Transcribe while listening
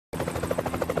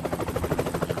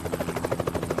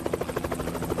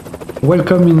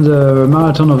Welcome in the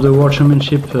marathon of the World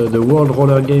Championship, the World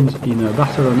Roller Games in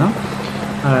Barcelona.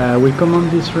 We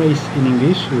comment this race in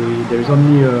English. There's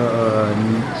only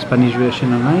a Spanish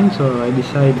version online, so I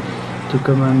decided to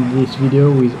comment this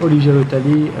video with Olivier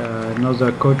Rutali,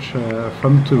 another coach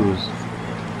from Toulouse.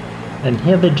 And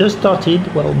here they just started,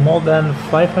 well, more than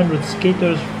 500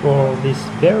 skaters for this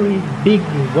very big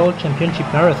World Championship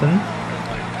marathon.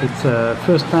 It's the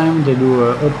first time they do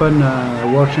an open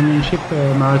World Championship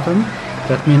marathon.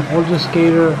 That means all the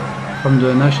skaters from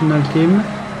the national team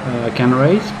can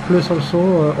race, plus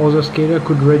also other skaters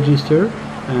could register.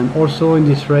 And also in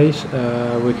this race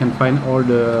we can find all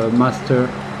the masters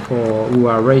who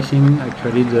are racing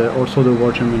actually also the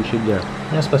World Championship there.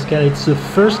 Yes, Pascal, it's the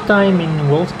first time in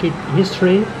world skate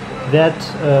history that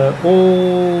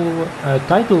all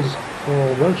titles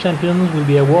for world champions will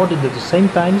be awarded at the same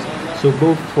time. So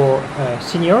both for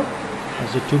senior,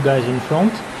 as the two guys in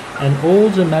front, and all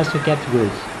the master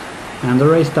categories. And the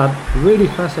race started really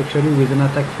fast actually with an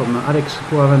attack from Alex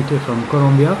Cujavante from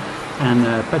Colombia and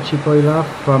Pachi Poila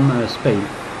from Spain.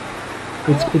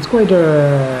 It's quite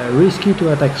risky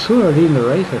to attack so early in the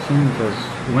race, I think, because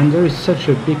when there is such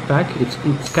a big pack,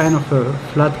 it's kind of a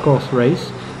flat course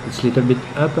race. It's a little bit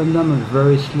up and down and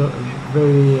very slow,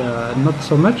 very not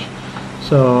so much.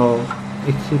 So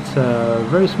it's a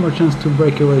very small chance to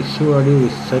break away so early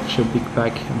with such a big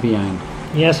pack behind.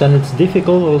 Yes, and it's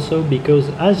difficult also because,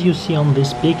 as you see on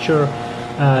this picture,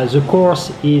 the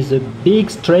course is a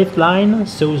big straight line,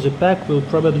 so the pack will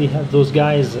probably have those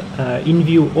guys in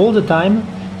view all the time.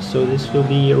 So this will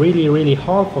be really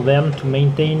hard for them to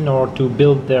maintain or to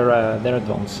build their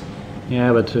advance.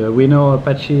 Yeah, but we know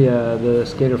Apache, the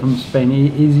skater from Spain,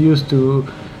 he's used to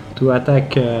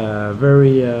attack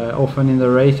very often in the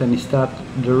race, and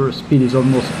the speed is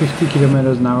almost 50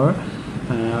 kilometers an hour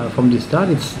from the start.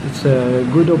 It's a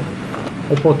good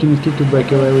opportunity to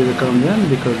break away with the Colombian,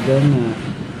 because then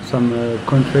some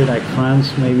country like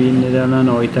France, maybe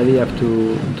Netherlands or Italy have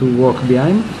to walk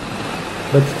behind.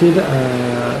 But still,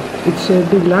 it's a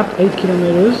big lap, 8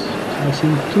 kilometers. I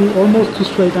think almost two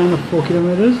straight lines of 4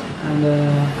 kilometers, and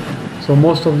so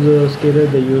most of the skaters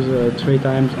they use 3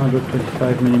 times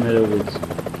 125mm width.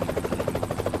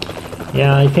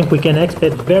 Yeah, I think we can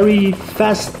expect very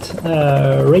fast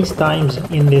race times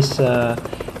in this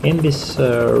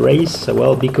race.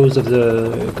 Well, because of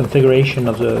the configuration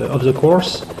of the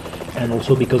course, and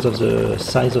also because of the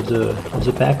size of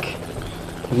the pack.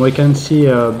 We can see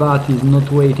Bart is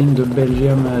not waiting, the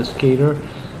Belgium skater,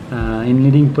 in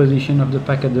leading position of the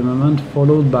pack at the moment,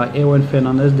 followed by Ewen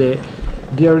Fernandez.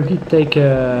 They already take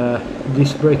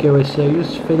this breakaway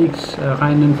serious. Felix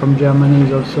Rijhnen from Germany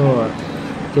is also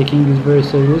taking this very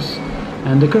serious.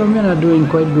 And the Colombians are doing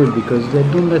quite good because they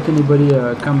don't let anybody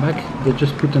come back. They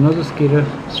just put another skater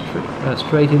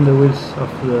straight in the wheels of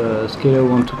the skater who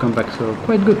want to come back. So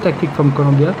quite good tactic from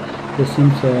Colombia. They seem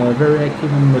very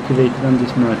active and motivated on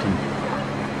this marathon.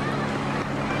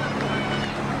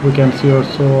 We can see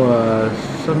also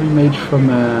some image from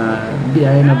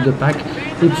behind of the pack.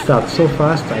 It starts so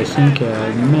fast. I think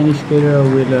many skaters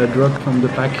will drop from the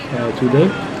pack today,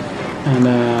 and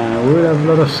we will have a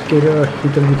lot of skaters a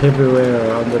little bit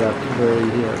everywhere on the lap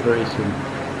very soon.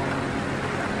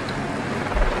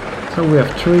 So we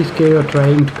have 3 skaters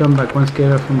trying to come back. One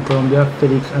skater from Colombia,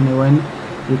 Felix and Ewen.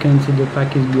 You can see the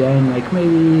pack is behind, like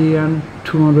maybe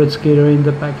 200 skaters in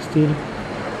the pack still,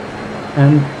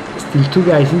 and still 2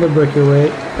 guys in the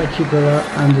breakaway, Pachipola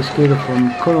and the skater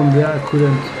from Colombia. I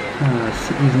couldn't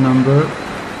see his number,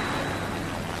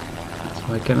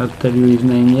 so I cannot tell you his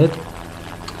name yet.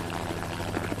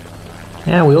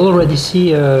 Yeah, we already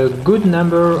see a good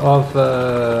number of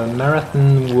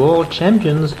marathon world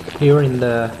champions here in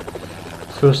the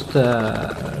first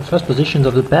positions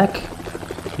of the pack.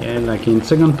 Yeah, like in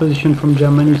second position from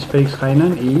Germany is Felix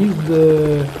Rijhnen. He is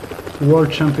the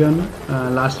world champion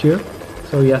last year,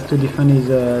 so he has to defend his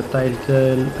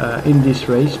title in this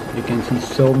race. You can see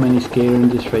so many skaters in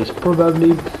this race,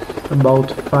 probably about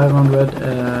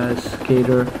 500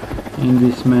 skaters in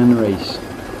this main race.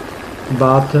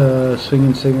 Bart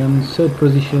Swings second, third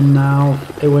position now.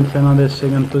 Ewen Fernandez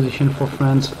second position for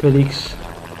France. Felix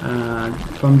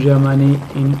from Germany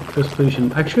in first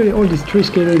position. Actually, all these 3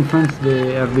 skaters in France,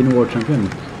 they have been world champions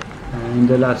in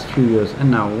the last few years. And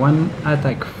now one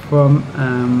attack from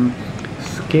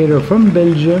skater from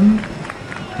Belgium.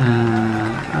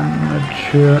 I'm not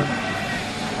sure.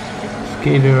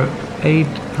 Skater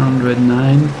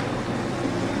 809.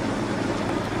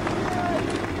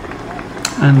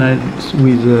 And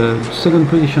with the second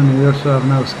position, we also have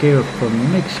now skater from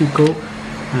Mexico,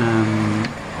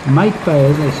 Mike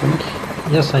Paez, I think.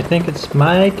 Yes, I think it's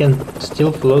Mike and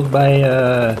still followed by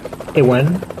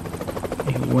Ewen.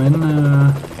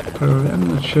 Probably, I'm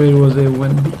not sure it was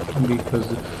Ewen because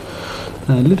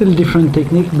a little different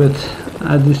technique, but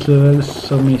at this level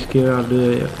so many skaters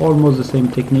are almost the same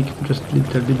technique, just a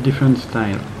little bit different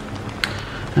style.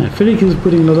 Felix is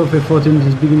putting a lot of effort in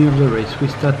this beginning of the race. We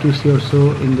start to see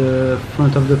also in the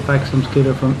front of the pack some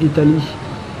skaters from Italy,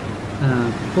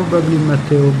 probably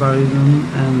Matteo Barison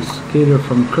and skater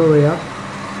from Korea.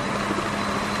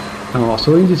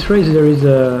 So in this race there is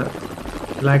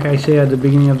like I say at the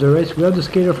beginning of the race, we have the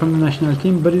skater from the national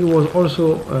team, but it was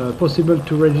also possible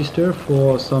to register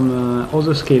for some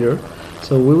other skater.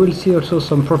 So we will see also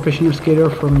some professional skater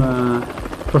from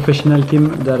professional team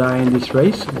that are in this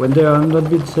race. When they are not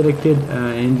been selected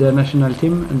in the national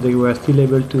team, they were still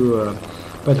able to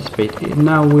participate.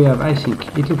 Now we have, I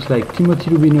think, it looks like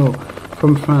Timothy Lubino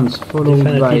from France, followed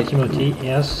by Timothy,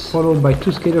 yes. Followed by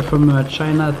two skaters from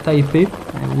China Taipei.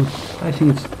 I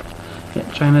think it's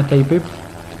China Taipei.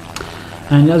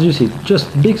 And as you see, just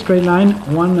big straight line,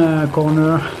 one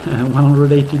corner,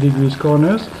 180 degrees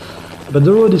corners. But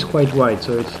the road is quite wide,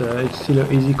 so it's still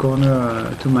an easy corner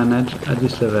to manage at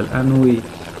this level. And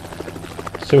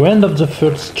so end of the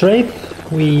first straight,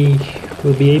 we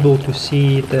will be able to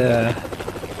see the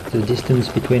distance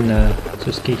between the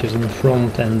skaters in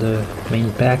front and the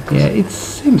main pack. Yeah, it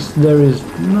seems there is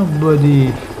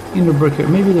nobody in the breaker.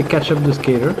 Maybe they catch up the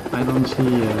skater. I don't see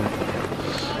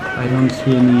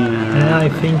any. I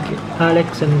think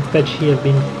Alex and Pecci have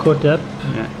been caught up,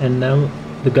 and now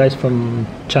the guys from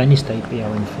Chinese Taipei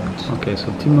are in front. Okay,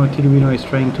 so Timothy Lubino is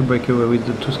trying to break away with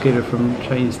the two skaters from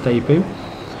Chinese Taipei.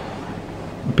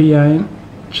 Behind,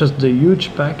 just the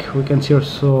huge pack, we can see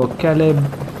also Caleb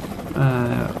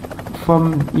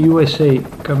from USA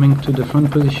coming to the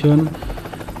front position,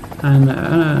 and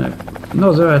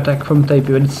another attack from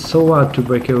Taipei. But it's so hard to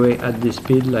break away at this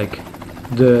speed. Like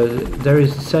there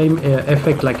is the same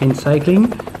effect like in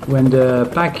cycling. When the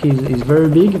pack is very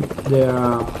big,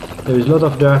 there is a lot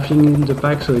of drafting in the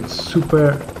pack, so it's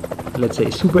super, let's say,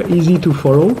 super easy to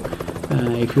follow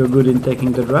if you're good in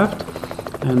taking the draft.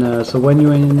 And so when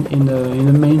you're in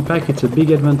the main pack, it's a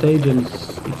big advantage, and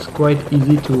it's quite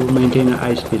easy to maintain a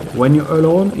high speed. When you're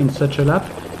alone in such a lap,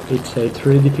 it's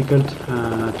really difficult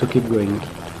to keep going.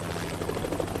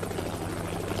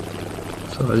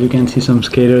 So as you can see, some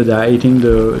skaters are eating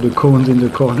the cones in the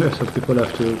corner, so people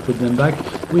have to put them back.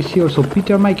 We see also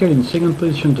Peter Michael in second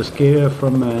position, the skater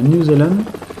from New Zealand.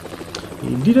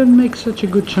 He didn't make such a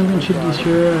good championship this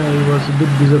year. He was a bit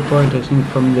disappointed, I think,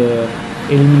 from the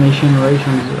elimination race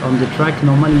on the track.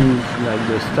 Normally he's like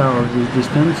the star of this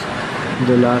distance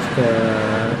the last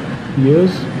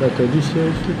years, but this year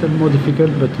it's a little more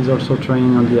difficult, but he's also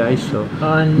training on the ice, so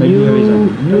maybe there is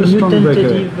a new strong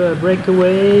tentative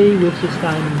breakaway with this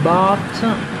time Bart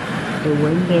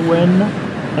Ewen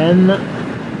and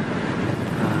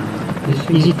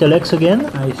is it Alex again?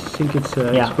 I think it's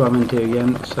Cujavante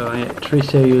again. So three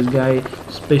serious guy,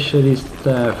 specialist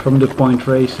from the point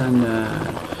race and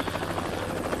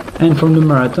from the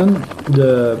marathon.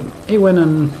 The Ewen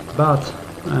and Bart,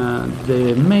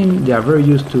 they are very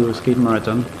used to skate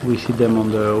marathon. We see them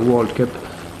on the World Cup.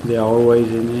 They are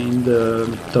always in the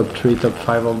top 3, top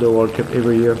 5 of the World Cup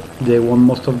every year. They won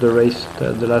most of the race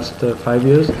the last 5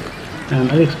 years. And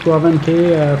Alex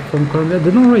Cujavante from Colombia,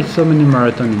 they don't race so many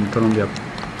marathons in Colombia.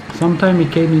 Sometimes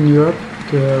he came in Europe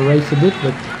to race a bit,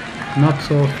 but not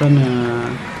so often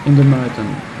in the marathon.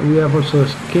 We have also a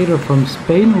skater from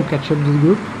Spain who catch up this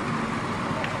group.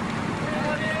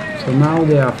 So now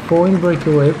there are 4 in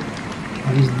breakaway.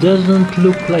 This doesn't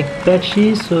look like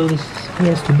Patchy, so this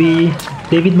has to be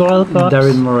David Morel, perhaps?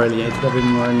 David Morel, yeah, it's David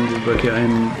Morel in this breakaway,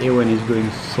 and Ewen is going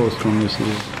so strong, you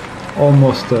see.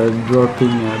 Almost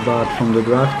dropping Bart from the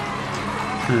draft,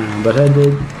 but at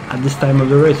this time of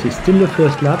the race, it's still the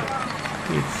first lap.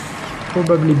 It's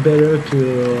probably better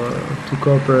to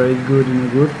cooperate good in a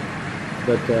group,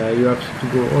 but you have to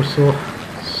go also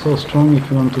so strong if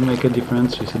you want to make a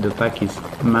difference. You see the pack is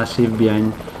massive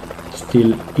behind,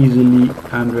 still easily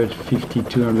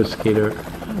 150-200 skater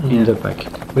in the pack.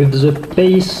 With the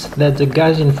pace that the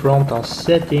guys in front are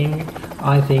setting,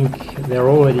 I think there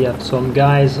already have some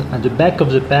guys at the back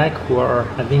of the pack who are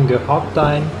having a hard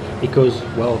time because,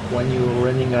 well, when you're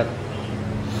running at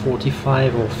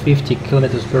 45 or 50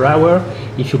 kilometers per hour,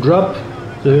 if you drop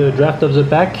the draft of the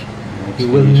pack, you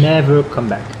will never come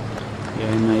back.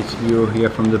 Yeah, nice view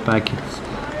here from the pack.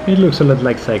 It looks a lot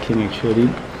like cycling actually,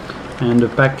 and the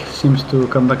pack seems to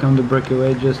come back on the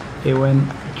breakaway. Just Ewen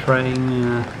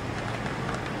trying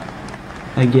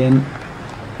again.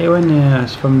 Ewen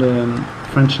is from the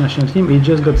French national team. He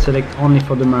just got selected only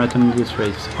for the marathon in this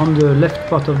race. On the left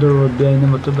part of the road behind the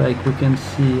motorbike we can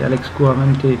see Alex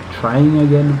Cujavante trying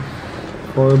again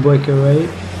for a breakaway,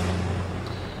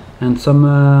 and some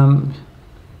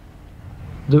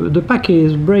the pack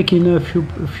is breaking a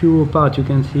few apart. You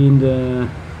can see in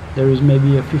there is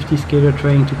maybe a 50 skater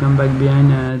trying to come back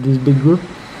behind this big group.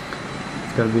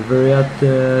 It's gonna be very hard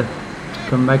to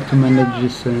come back to manage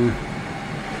this,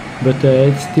 but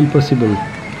it's still possible.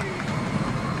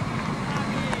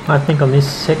 I think on this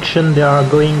section they are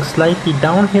going slightly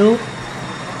downhill,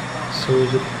 so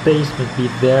the pace must be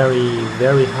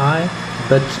very high,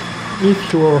 but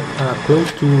if you're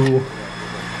close to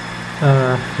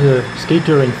the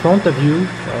skater in front of you,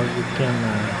 you can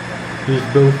use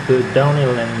both the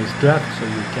downhill and this draft, so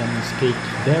you can skate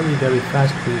very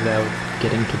fast without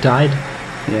getting too tired.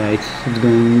 Yeah, it's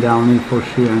going downhill for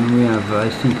sure, and we have I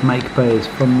think Mike Paez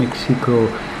from Mexico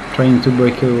trying to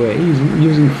break away. He's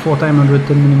using 4x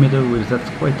 110mm wheels. That's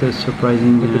quite a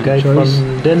surprising the guy choice.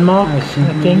 from Denmark, I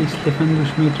think. Stefano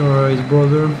or his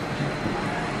brother.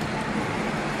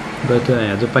 But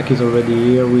yeah, the pack is already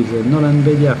here with Nolan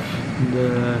Beddiaf.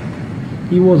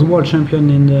 He was world champion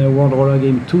in the World Roller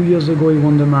Game 2 years ago. He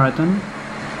won the marathon.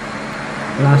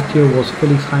 Last year was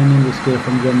Felix Rijhnen, the skater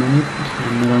from Germany.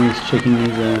 And Nolan is checking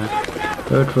his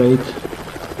heart rate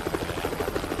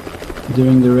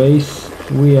during the race.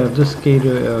 We have the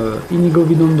skater Iñigo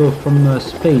Vidondo from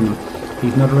Spain.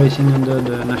 He's not racing under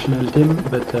the national team,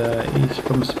 but he's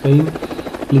from Spain,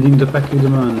 leading the pack at the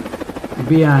moment.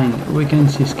 Behind we can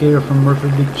see skater from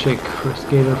Republic Czech,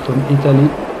 skater from Italy,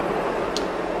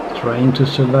 trying to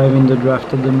survive in the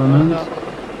draft at the moment.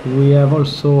 We have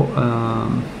also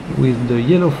with the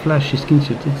yellow flashy skin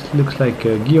suit, it looks like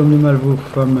Guillaume Lemalvoux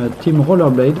from Team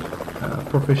Rollerblade,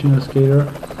 professional skater.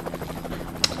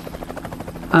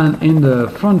 And in the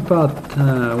front part,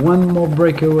 one more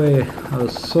breakaway, a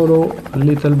solo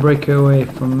little breakaway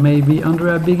from maybe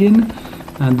Andrea Begin,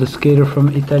 and the skater from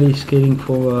Italy skating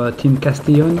for Team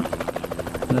Castillon.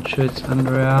 Not sure it's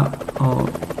Andrea or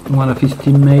one of his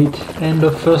teammates. End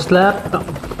of first lap.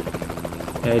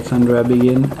 Yeah, it's Andrea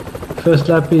Begin. First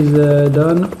lap is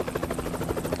done.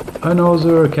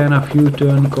 Another kind of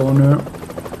U-turn corner,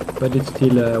 but it's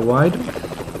still wide.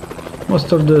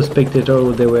 Most of the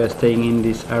spectators, they were staying in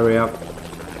this area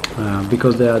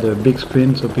because they had a big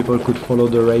screen, so people could follow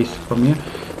the race from here.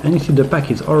 And you see the pack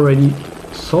is already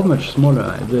so much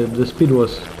smaller. The speed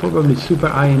was probably super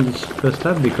high in this first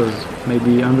lap because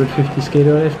maybe 150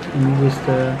 skaters left in this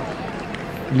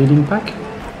leading pack.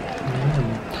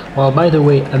 Well, by the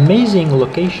way, amazing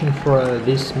location for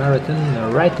this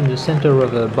marathon, right in the center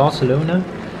of Barcelona,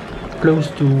 close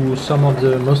to some of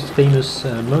the most famous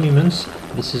monuments.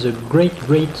 This is a great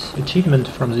achievement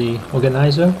from the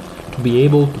organizer to be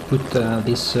able to put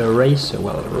this race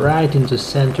well right in the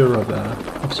center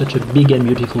of such a big and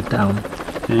beautiful town.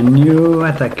 A new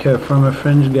attack from a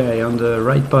French guy on the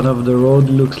right part of the road,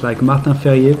 looks like Martin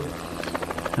Ferrier.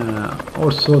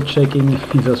 Also checking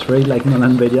his rate like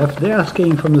Nolan Beddiaf. They are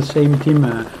skating from the same team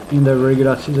in the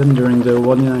regular season during the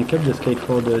World Union Cup. They skate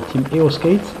for the team EO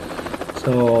Skates,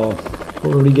 so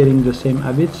probably getting the same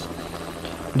habits.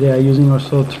 They are using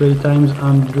also 3x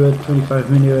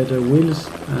 125mm wheels,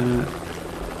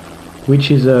 which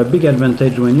is a big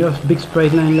advantage when you have big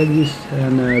straight line like this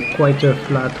and quite a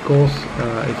flat course.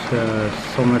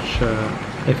 It's so much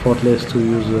effortless to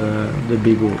use the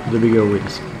bigger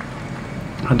wheels.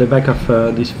 At the back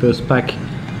of this first pack,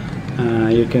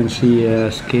 you can see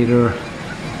a skater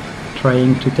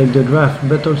trying to take the draft,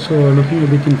 but also looking a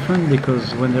bit in front,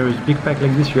 because when there is big pack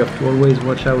like this, you have to always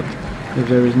watch out if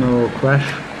there is no crash.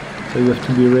 So you have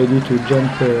to be ready to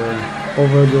jump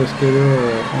over the skater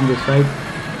or on the side,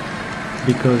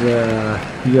 because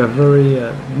you have very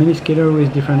many skaters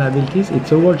with different abilities.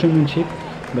 It's a world championship,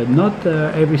 but not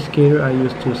every skater are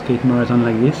used to skate marathon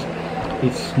like this.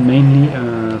 It's mainly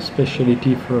a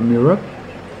specialty from Europe,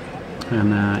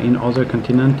 and in other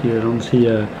continents you don't see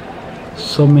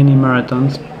so many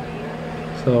marathons,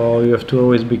 so you have to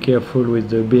always be careful with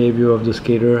the behavior of the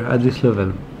skater at this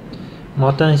level.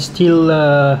 Martin is still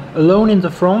alone in the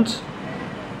front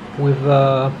with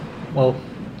well,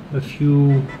 a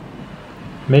few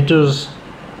meters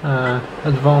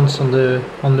advance on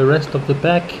the rest of the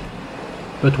pack.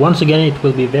 But once again, it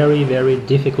will be very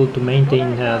difficult to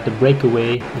maintain the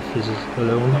breakaway if he's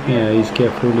alone. Yeah, he's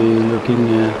carefully looking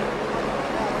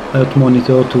at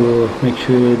monitor to make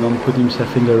sure he don't put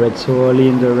himself in the red so early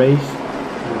in the race.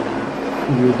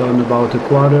 We've done about a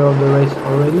quarter of the race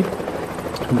already,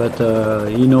 but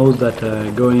he knows that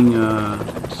going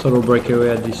solo breakaway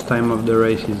at this time of the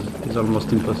race is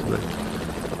almost impossible.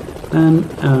 And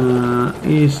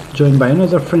he's joined by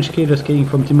another French skater skating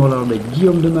from Team Hollande,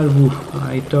 Guillaume de Malvoux.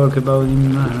 I talked about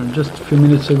him just a few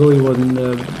minutes ago. He was in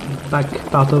the back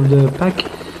part of the pack,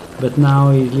 but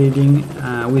now he's leading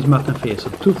with Martin Fayet. So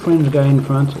two French guys in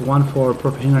front, one for a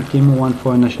professional team, one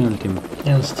for a national team.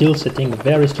 And still setting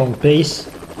very strong pace.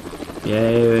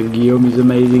 Yeah, Guillaume is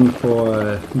amazing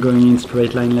for going in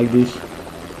straight line like this.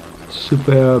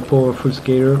 Super powerful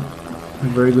skater,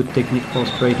 very good technique for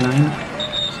straight line.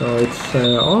 So it's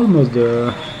almost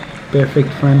the perfect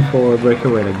friend for a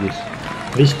breakaway like this.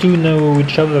 These two know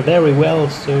each other very well,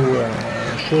 so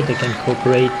I'm sure they can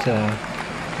cooperate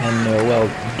and well,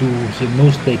 do the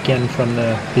most they can from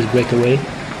this breakaway.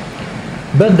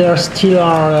 But there still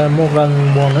are more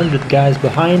than 100 guys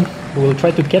behind who will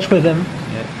try to catch with them.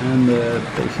 Yeah, and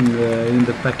pace in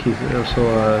the pack is also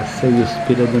serious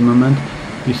speed at the moment.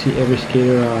 You see every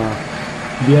skater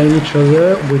behind each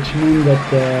other, which means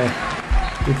that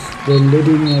it's the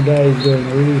leading guy is going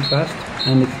really fast,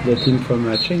 and it's the team from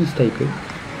Chinese Taipei,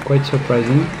 quite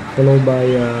surprising, followed by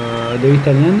the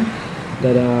Italian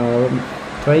that are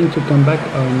trying to come back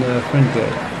on the French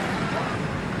guy.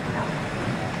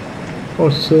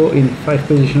 Also in 5th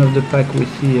position of the pack we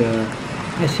see,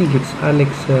 I think it's Alex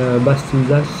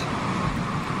Bastinzas,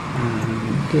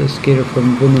 the skater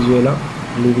from Venezuela,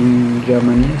 living in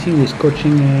Germany. I think he's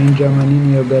coaching in Germany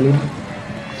near Berlin.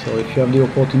 So if you have the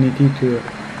opportunity to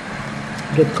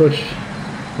get coached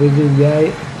with this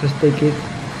guy, just take it.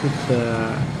 It's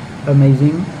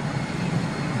amazing.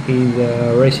 He's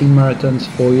racing marathons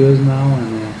for years now,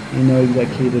 and he knows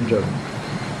exactly the job.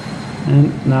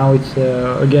 And now it's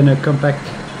again a compact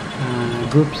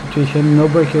group situation, no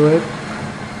breakaway.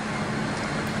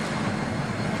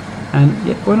 And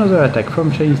yet one other attack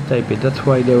from Chinese Taipei. That's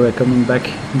why they were coming back.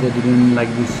 They didn't like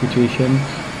this situation.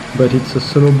 But it's a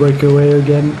solo breakaway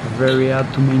again, very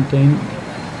hard to maintain.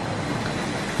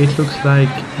 It looks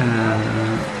like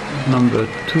number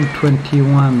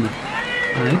 221.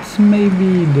 It's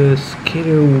maybe the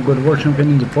skater who got world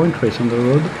champion in the point race on the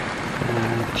road,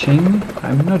 Cheng.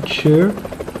 I'm not sure,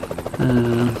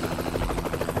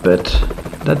 but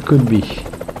that could be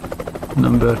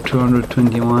number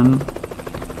 221.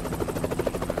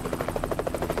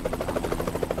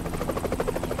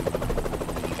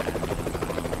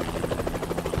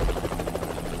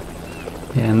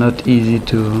 Yeah, not easy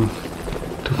to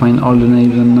find all the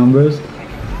names and numbers,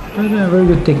 but very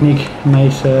good technique,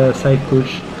 nice side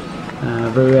push,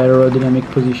 very aerodynamic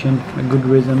position, a good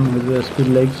rhythm with the speed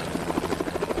legs.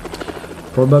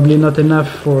 Probably not enough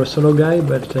for a solo guy,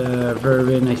 but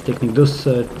very nice technique. Those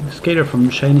skaters from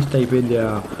Chinese Taipei, they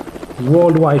are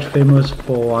worldwide famous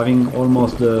for having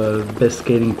almost the best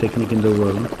skating technique in the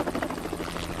world.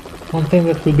 One thing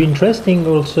that will be interesting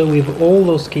also with all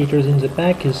those skaters in the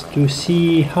pack is to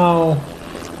see how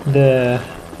the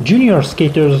junior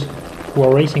skaters who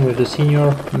are racing with the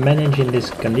senior manage in these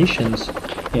conditions.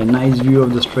 Yeah, nice view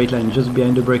of the straight line just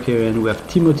behind the breakaway, and we have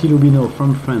Timothy Lubino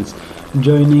from France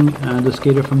joining the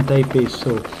skater from Taipei.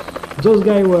 So those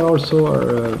guys were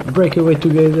also breakaway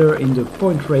together in the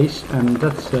point race, and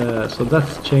that's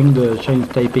Cheng, the Chinese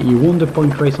Taipei. He won the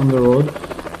point race on the road.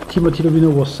 Timothy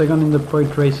Lubino was second in the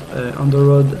point race on the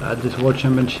road at this World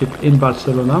Championship in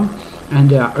Barcelona, and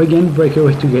they are again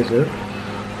breakaway together.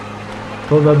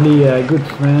 Probably a good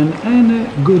friend and a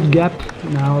good gap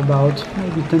now, about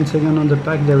maybe 10 seconds on the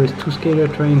pack. There is two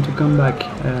skaters trying to come back.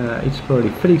 It's probably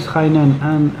Felix Rijhnen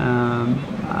and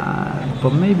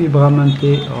maybe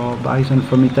Bramante or Barison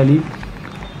from Italy.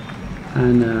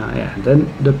 And yeah, then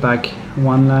the pack,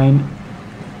 one line.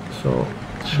 So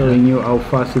showing you how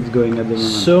fast it's going at the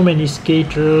moment. So many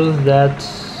skaters that,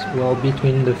 well,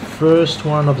 between the first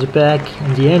one of the pack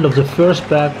and the end of the first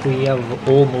pack we have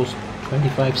almost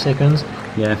 25 seconds.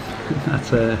 Yeah,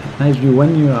 that's a nice view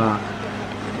when you are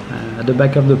at the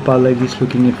back of the pile like this,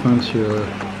 looking in front you,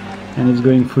 and it's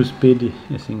going full speed.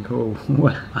 You think, oh,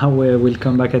 well, how we'll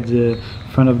come back at the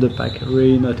front of the pack.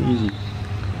 Really not easy.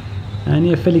 And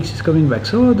yeah, Felix is coming back,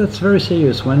 so that's very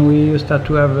serious when we start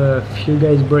to have a few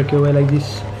guys break away like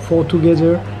this, 4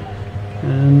 together.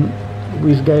 And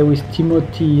with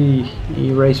Timothy,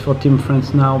 he raced for Team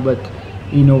France now, but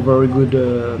he know very good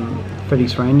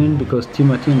Felix Rijhnen, because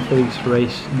Timothy and Felix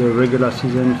race the regular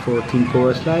season for Team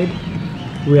Power Slide.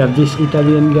 We have this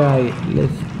Italian guy,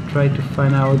 let's try to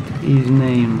find out his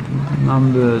name,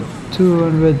 number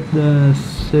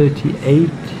 238.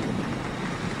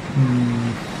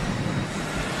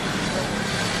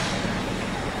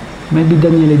 Maybe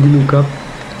Daniele Di Luca,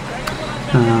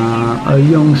 a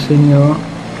young senior,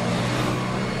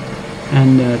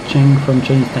 and Cheng from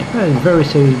Chinese Taipei. Very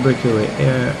serious breakaway.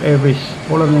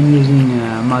 All of them using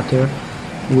Mater.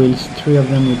 wheels, 3 of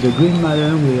them with the green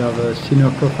matter. We have a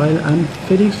thinner profile, and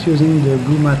Felix using the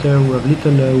blue matter with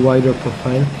little wider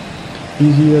profile.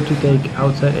 Easier to take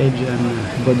outside edge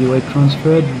and body weight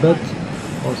transferred, but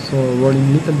also rolling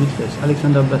a little bit less.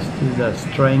 Alexander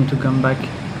Bastidas trying to come back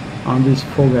on these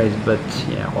 4 guys, but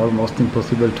yeah, almost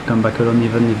impossible to come back alone,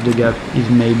 even if the gap is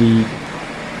maybe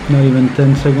not even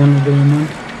 10 seconds at the moment.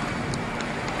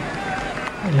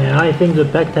 Yeah, I think the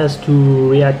pack has to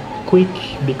react quick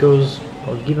because,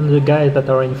 well, given the guys that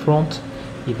are in front,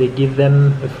 if they give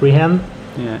them a free hand,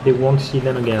 yeah, they won't see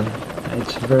them again.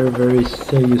 It's very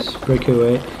serious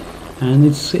breakaway, and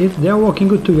they are working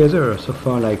good together so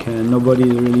far. Like nobody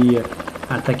is really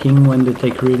attacking when they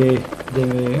take relay.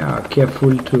 They are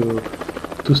careful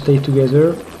to stay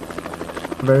together.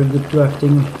 Very good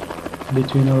drafting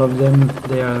between all of them.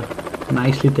 They are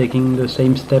nicely taking the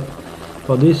same step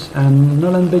for this, and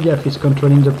Nolan Beddiaf is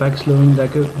controlling the pack, slowing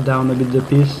down a bit the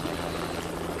pace.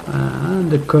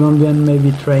 And the Colombian may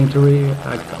be trying to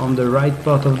react on the right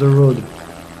part of the road,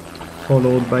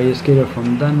 followed by a skater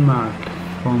from Denmark,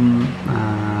 from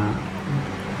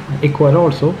Ecuador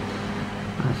also.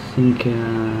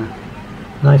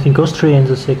 I think Austria in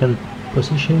the second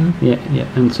position. Yeah,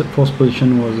 and the fourth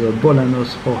position was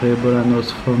Bolaños, Jorge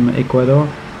Bolaños from Ecuador.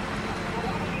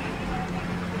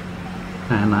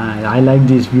 And I like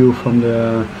this view from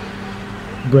the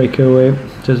breakaway,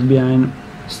 just behind.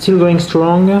 Still going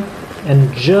strong,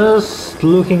 and just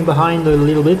looking behind a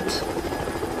little bit.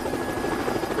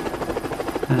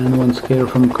 And one skater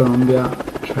from Colombia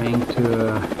trying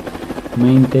to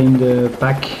maintain the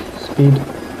pack speed.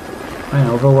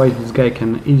 Otherwise this guy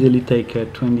can easily take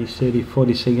 20, 30,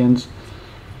 40 seconds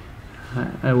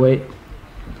away.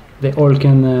 They all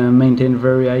can maintain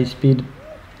very high speed.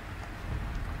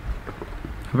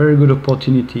 Very good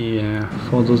opportunity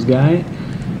for those guys.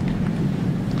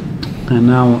 And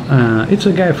now it's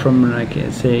a guy from, like,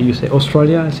 you say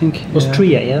Australia, I think.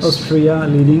 Austria, yes. Austria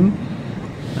leading.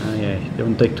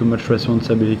 Don't take too much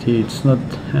responsibility. It's not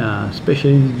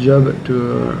especially his job to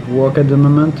work at the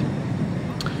moment.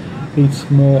 It's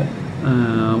more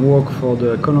work for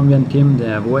the Colombian team. They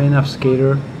have way enough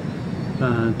skater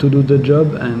to do the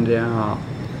job, and they are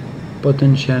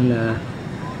potential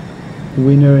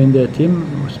winner in their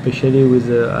team, especially with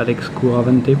Alex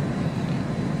Cujavante.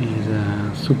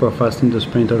 He's super fast in the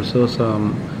sprint also,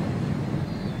 so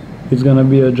it's gonna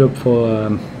be a job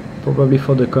for probably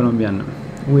for the Colombian.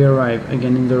 We arrive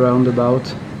again in the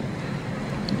roundabout,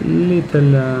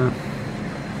 little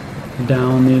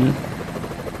downhill,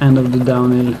 end of the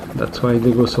downhill. That's why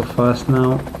they go so fast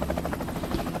now.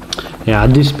 Yeah,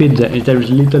 at this speed there is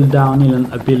little downhill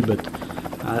and uphill, but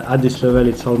at this level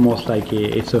it's almost like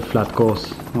it's a flat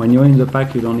course. When you're in the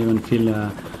pack you don't even feel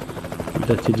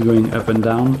that it's going up and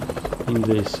down in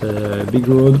this big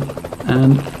road.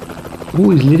 And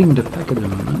who is leading the pack at the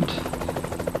moment?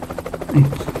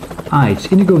 It's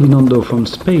Iñigo Vidondo from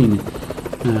Spain.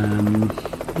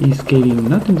 He's skating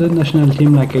not in the national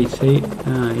team, like I say.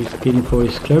 He's skating for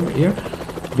his club here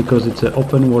because it's an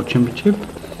open world championship.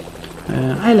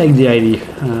 I like the idea.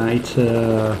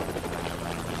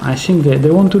 I think they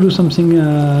want to do something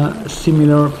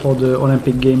similar for the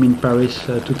Olympic game in Paris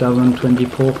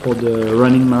 2024 for the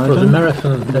running marathon. For the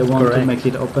marathon, they want to make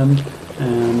it open,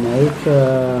 and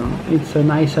it's a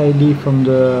nice idea from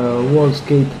the World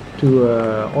Skate to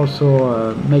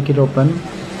also make it open.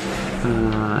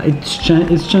 It's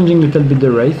changing a little bit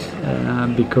the race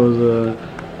because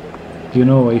you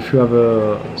know, if you have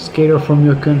a skater from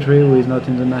your country who is not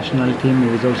in the national team,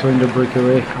 who is also in the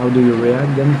breakaway, how do you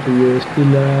react then? Do you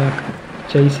still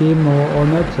chase him or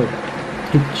not? So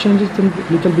it changes a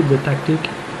little bit the tactic,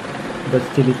 but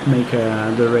still it makes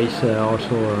the race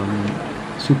also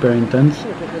super intense.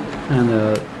 And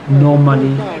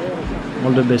normally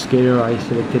all the best skaters are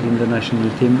selected in the national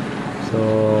team,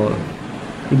 so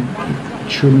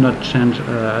it should not change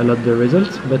a lot the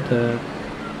results, but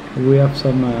we have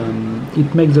some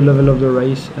it makes the level of the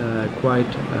race quite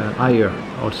higher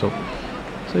also.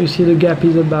 So you see the gap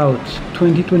is about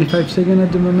 20-25 seconds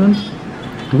at the moment.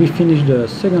 We finished the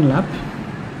second lap.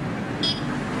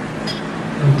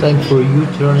 And time for a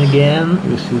U-turn again.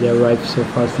 You see they arrive so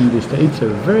fast in this. It's a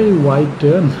very wide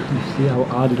turn. You see how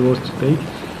hard it was to take.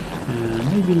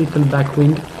 Maybe a little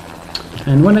backwind.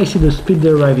 And when I see the speed they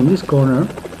arrive in this corner,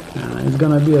 it's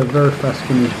gonna be a very fast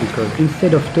finish, because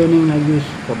instead of turning like this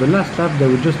for the last lap, they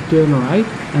would just turn right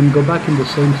and go back in the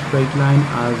same straight line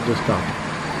as the start.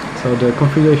 So the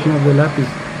configuration of the lap is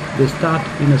they start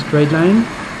in a straight line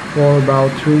for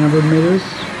about 300 meters,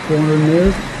 400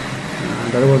 meters.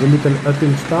 That was a little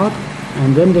uphill start,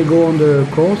 and then they go on the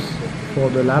course for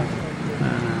the lap.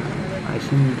 I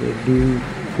think they do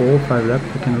 4 or 5 laps.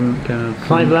 I can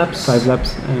 5 laps. 5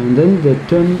 laps, and then they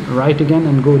turn right again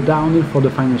and go downhill for the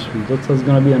final sprint. That's going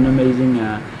to be an amazing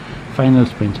final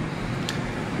sprint.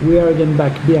 We are again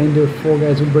back behind the 4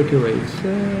 guys who break away. It's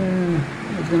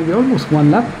going to be almost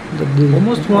 1 lap.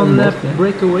 Almost 1 lap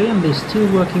breakaway, and they're still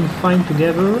working fine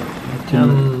together.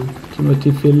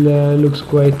 Timothy Phil looks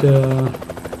quite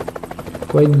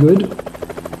good.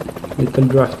 Little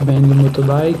draft behind the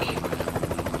motorbike.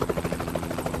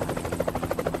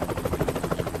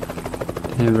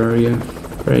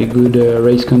 Very good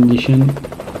race condition.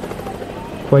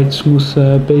 Quite smooth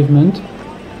pavement.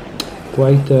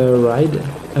 Quite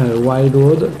wide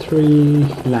road, 3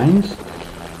 lines.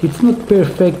 It's not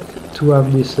perfect to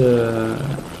have this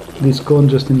cone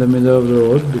just in the middle of the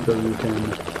road, because you can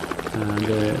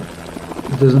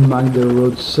it doesn't mark the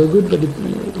road so good, but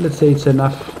let's say it's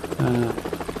enough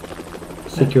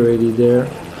security there.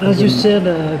 As you said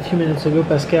a few minutes ago,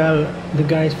 Pascal, the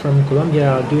guys from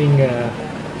Colombia are doing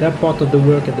their part of the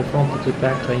work at the front of the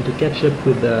pack, trying to catch up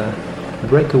with the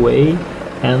breakaway,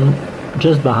 and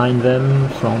just behind them,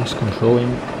 France controlling.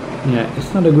 Yeah,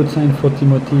 it's not a good sign for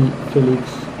Timothy, Felix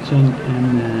Rijhnen,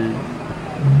 and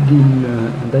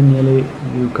Daniele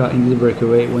Luca in this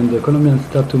breakaway. When the Colombians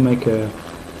start to make the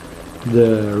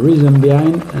rhythm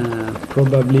behind,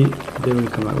 probably they will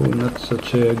come out. Oh, not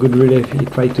such a good relay. He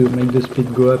tried to make the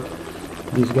speed go up,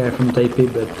 this guy from Taipei,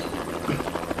 but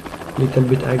little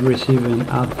bit aggressive and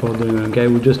hard for the guy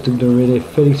who just took the relay.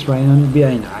 Felix Rijhnen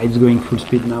behind. It's going full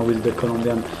speed now with the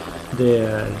Colombian. They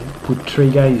put 3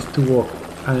 guys to work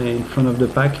in front of the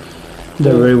pack.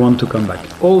 They really want to come back.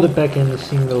 All the pack in a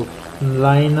single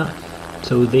line,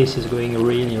 so this is going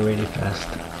really fast.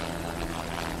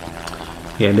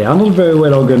 Yeah, they are not very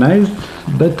well organized,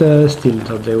 but still,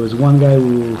 so there was one guy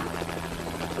who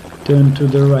turned to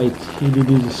the right. He did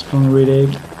his strong relay.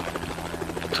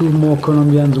 2 more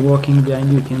Colombians walking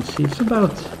behind. You can see it's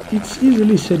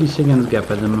easily 30 seconds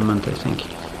gap at the moment, I think.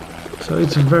 So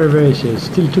it's very serious.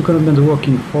 Still 2 Colombians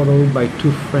walking, followed by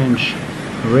 2 French,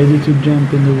 ready to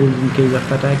jump in the woods in case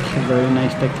of attack. Very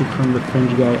nice tactic from the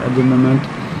French guy at the moment.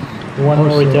 One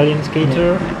more Italian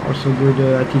skater. Yeah, also good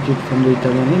attitude from the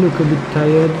Italian. They look a bit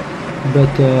tired, but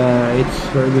it's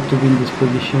very good to be in this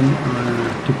position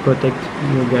to protect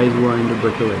your guys who are in the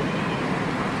breakaway.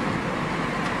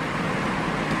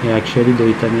 Yeah, actually the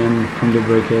Italian from the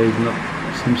breakaway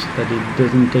seems that it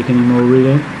doesn't take any more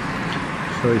relay.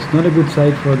 So it's not a good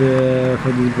sight for this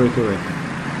breakaway.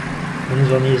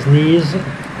 He's on his knees,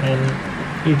 and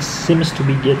it seems to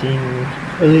be getting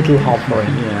a little hard for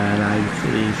him. Yeah,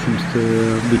 he seems to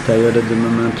be tired at the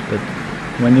moment, but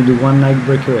when you do 1 leg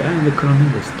breakaway, and the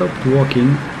Colombians, they stopped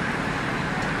walking.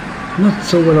 Not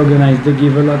so well organized, they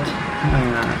give a lot.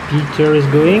 Peter is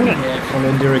going. Yeah,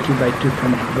 followed directly by 2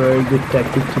 French. Very good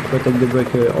tactic to protect the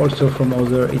breakaway. Also from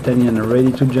other Italian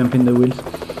ready to jump in the wheels.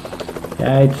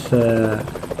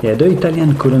 Yeah, the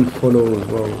Italian couldn't follow.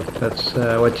 Well, that's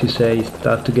what you say. He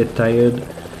started to get tired.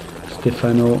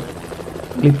 Stefano,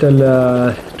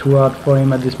 little too hard for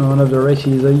him at this moment of the race.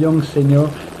 He's a young senior.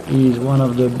 He was one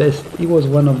of the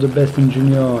best in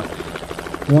junior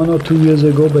 1 or 2 years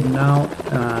ago, but now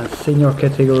senior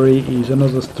category is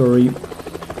another story.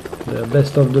 The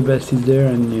best of the best is there,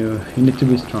 and you need to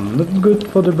be strong. Not good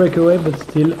for the breakaway, but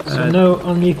still. So now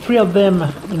only 3 of them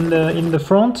in the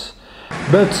front.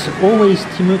 But always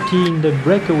Timothy in the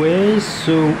breakaways,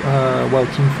 so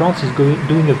Team France is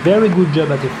doing a very good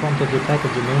job at the front of the pack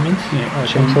at the moment,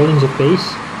 controlling the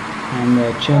pace. And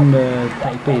Chen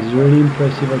Taipei is really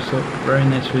impressive also, very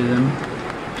nice rhythm.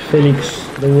 Felix,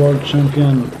 the world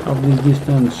champion of this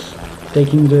distance,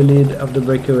 taking the lead of the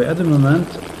breakaway at the moment.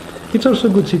 It's also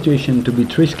a good situation to be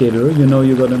 3 skater, you know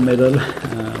you got a medal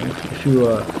if you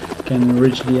can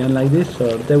reach the end like this,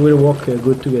 so they will work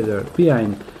good together.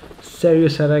 Behind.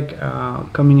 Serious attack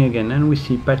coming again, and we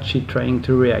see Pachi trying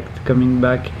to react, coming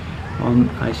back on,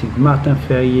 I think, Martin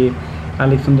Ferrier,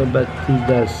 Alexander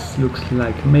Batidas, looks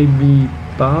like maybe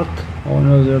Bart or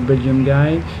another Belgian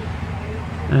guy,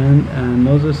 and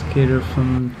another skater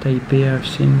from Taipei I've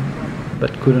seen,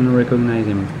 but couldn't recognize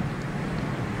him.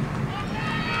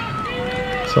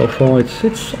 So far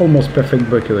it's almost perfect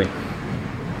breakaway.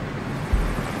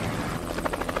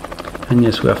 And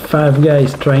yes, we have 5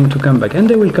 guys trying to come back, and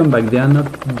they will come back. They are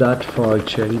not that far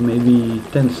actually, maybe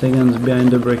 10 seconds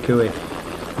behind the breakaway.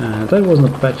 That was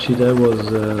not Pachi, that was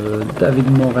David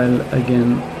Morel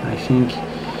again, I think.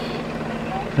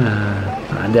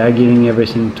 They are giving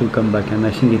everything to come back, and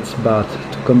I think it's Bart.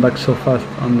 To come back so fast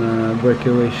on a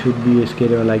breakaway should be a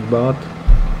skater like Bart.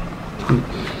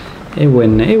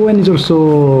 Ewen is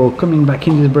also coming back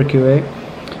in this breakaway.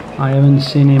 I haven't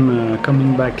seen him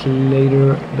coming back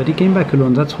later, but he came back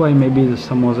alone. That's why maybe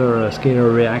some other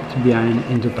skater react behind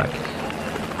in the pack.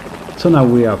 So now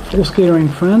we have 4 skater in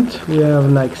front, we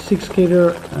have like 6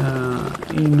 skater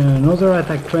in another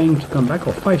attack trying to come back,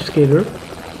 or 5 skater.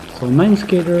 So 9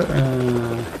 skater,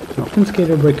 10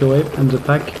 skater breakaway, and the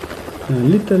pack a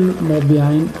little more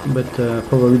behind, but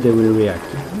probably they will react.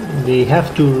 They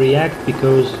have to react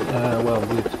because, well,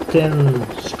 with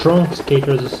 10 strong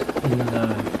skaters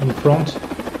in front,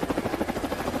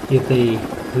 if they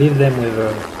leave them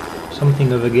with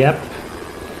something of a gap,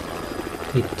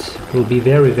 it will be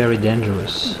very, very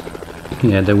dangerous.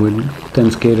 Yeah, there will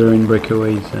 10 skater in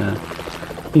breakaways.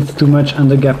 It's too much,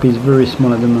 and the gap is very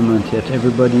small at the moment. Yet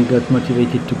everybody got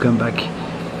motivated to come back.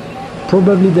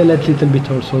 Probably they let little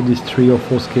bit also these 3 or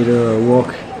 4 skater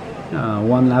walk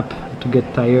one lap to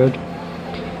get tired,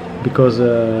 because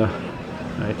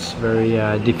it's very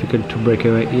difficult to break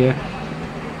away here.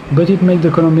 But it makes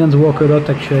the Colombians work a lot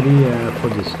actually for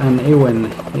this. And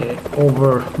Ewen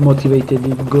over motivated,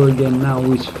 it go again now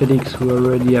with Felix, who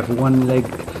already have one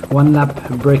lap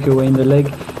breakaway in the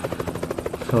leg.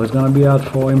 So it's gonna be hard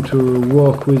for him to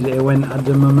work with Ewen at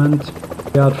the moment.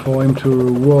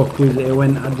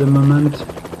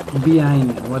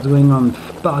 Behind what's going on,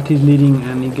 Bart is leading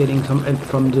and he's getting some help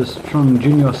from the strong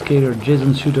junior skater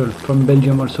Jason Suttle from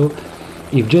Belgium also.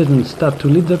 If Jason starts to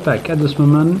lead the pack at this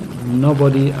moment,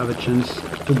 nobody have a chance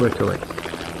to break away.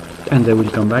 And they will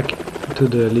come back to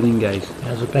the leading guys.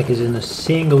 As the pack is in a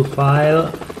single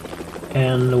file,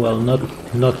 and well,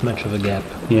 not much of a gap.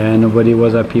 Yeah, nobody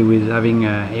was happy with having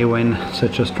Ewen,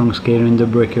 such a strong skater, in the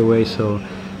breakaway, so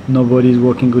nobody's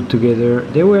working good together.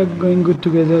 They were going good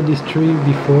together, these 3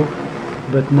 before,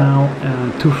 but now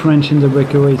 2 French in the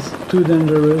breakaway is too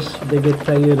dangerous. They get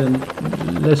tired and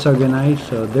less organized,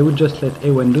 so they would just let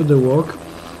Ewen do the work.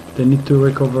 They need to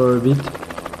recover a bit,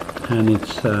 and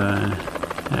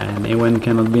and Ewen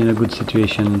cannot be in a good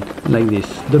situation like this.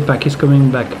 The pack is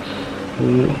coming back,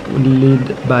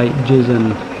 led by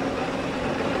Jason.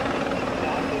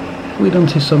 We don't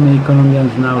see so many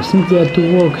Colombians now, since they had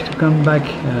to work to come back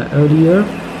earlier.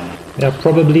 They are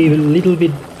probably a little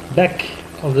bit back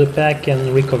of the pack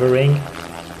and recovering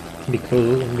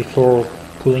before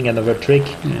pulling another trick.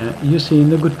 Yeah, you see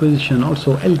in a good position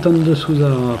also Elton de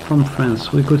Souza from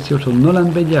France. We could see also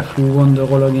Nolan Beddiaf, who won the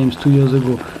roller games 2 years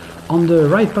ago. On the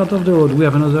right part of the road we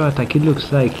have another attack. It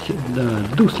looks like the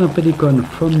Doucelin Pedicone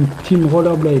from Team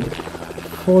Rollerblade,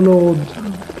 followed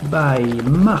by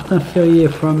Martin Ferrier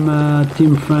from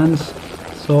Team France.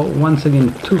 So once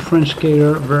again 2 French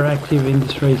skaters very active in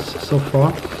this race so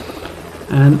far,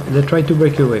 and they try to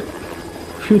break away.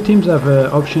 Few teams have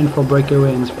option for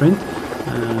breakaway and sprint,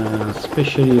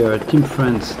 especially Team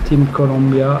France, Team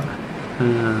Colombia,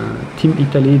 Team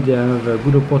Italy. They have a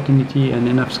good opportunity and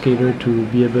enough skater to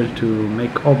be able to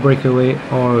make or breakaway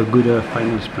or a good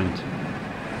final sprint.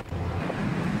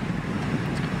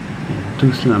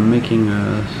 Doucelin making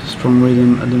a strong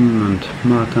rhythm at the moment.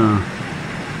 Martin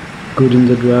good in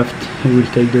the draft. He will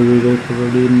take the relay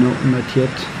probably. No, not yet.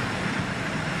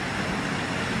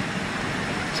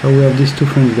 So we have these 2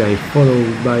 French guys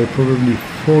followed by probably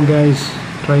 4 guys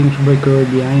trying to break away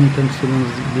behind, 10 seconds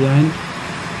behind,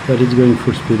 but it's going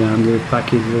full speed and the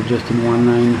pack is just in one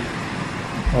line.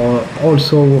 Or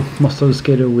also most of the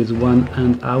skater with one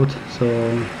hand out, so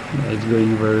yeah, it's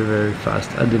going very, very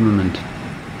fast at the moment.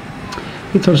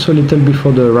 It's also a little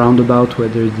before the roundabout where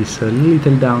there is this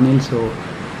little downhill, so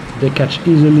they catch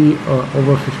easily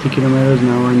over 50 kilometers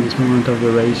now in this moment of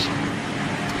the race.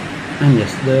 And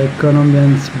yes, the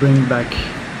Colombians bring back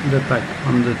the pack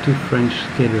on the 2 French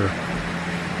skaters.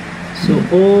 So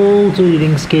all the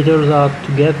leading skaters are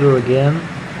together again.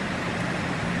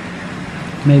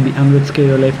 Maybe 100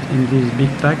 skaters left in this big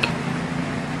pack.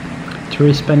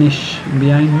 3 Spanish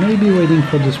behind, maybe waiting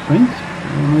for the sprint.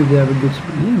 I don't know if they have a good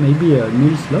sprint. Yeah, maybe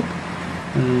Nil Llop.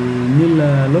 Nil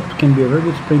Llop can be a very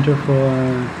good sprinter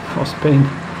for Spain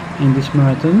in this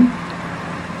marathon.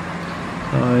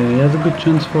 So he has a good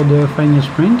chance for the final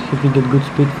sprint if he get good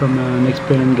speed from an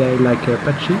experienced guy like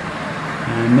Pachi.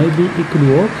 Maybe it could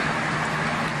work.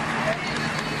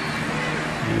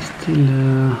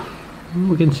 Still,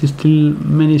 we can see still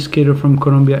many skaters from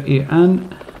Colombia here,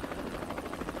 and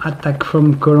attack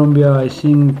from Colombia. I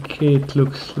think it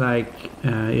looks like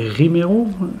Rimero.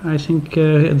 I think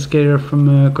a skater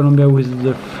from Colombia with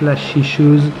the flashy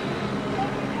shoes.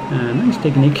 Nice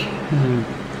technique.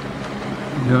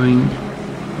 Going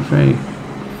very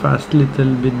fast,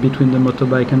 little bit between the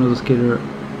motorbike and the skater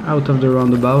out of the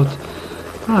roundabout.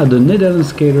 The Netherlands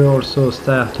skater also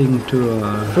starting to...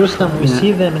 First time we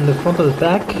see them in the front of the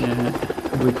pack.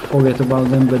 We forget about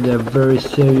them, but they're very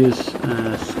serious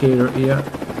skater here.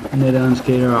 Netherlands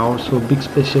skater are also a big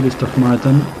specialist of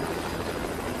marathon.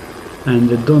 And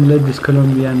they don't let this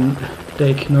Colombian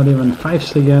take not even 5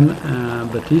 seconds,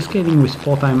 but he's skating with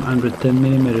 4 times 110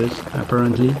 millimeters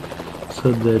apparently.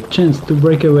 So the chance to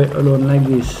break away alone like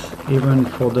this, even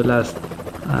for the last,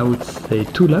 I would say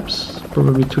 2 laps,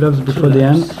 probably 2 laps before the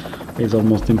end, is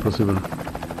almost impossible.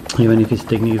 Even if his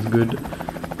technique is good.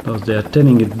 Because they are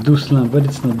telling it's Doucelin, but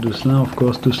it's not Doucelin. Of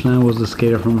course, Doucelin was the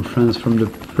skater from France from the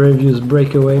previous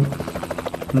breakaway.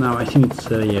 Now I think it's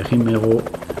Romero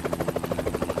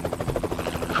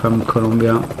from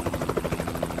Colombia.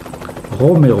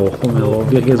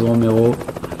 Virgez Romero.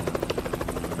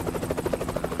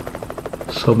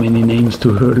 So many names to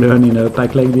learn in a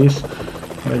pack like this,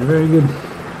 but very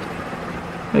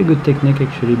good technique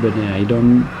actually. But yeah,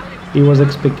 he was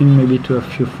expecting maybe to have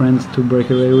few friends to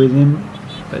break away with him,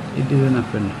 but it didn't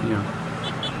happen here.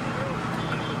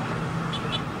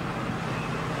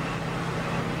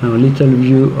 Now a little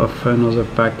view of another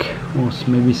pack, also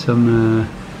maybe some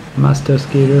master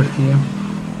skater here.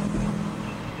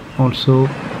 Also,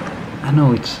 I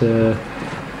know it's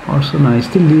also nice.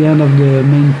 Still the end of the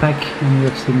main pack, and we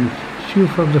have seen a few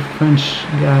of the French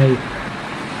guy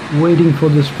waiting for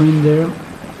the sprint there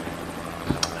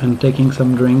and taking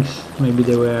some drinks. Maybe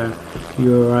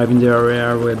you arrive in the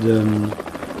area where the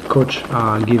coach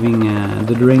are giving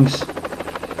the drinks,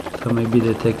 so maybe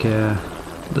they take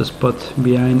the spot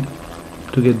behind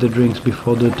to get the drinks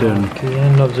before the turn. Okay,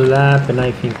 end of the lap, and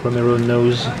I think Romero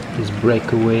knows his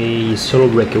solo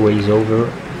breakaway is over,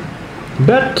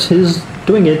 but he's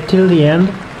doing it till the end.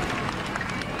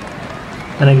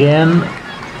 And again,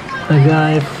 a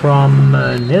guy from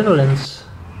Netherlands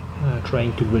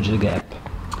trying to bridge the gap.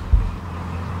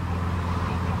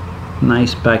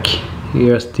 Nice pack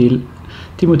here still.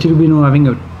 Timothy Lubino having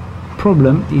a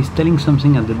problem. He's telling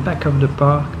something at the back of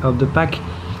the pack.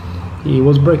 He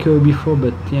was breakaway before,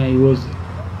 but yeah, he was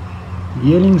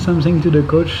yelling something to the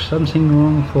coach. Something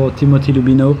wrong for Timothy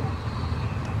Lubino.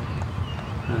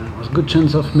 Was good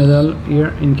chance of medal here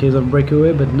in case of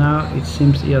breakaway, but now it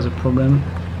seems he has a problem.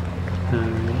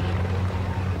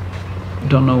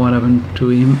 Don't know what happened to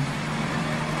him.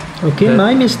 Okay,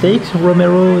 my mistake.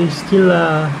 Romero is still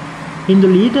in the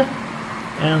lead,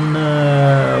 and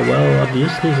well,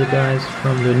 obviously the guys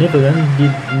from the Netherlands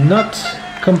did not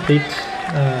complete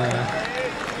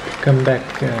come back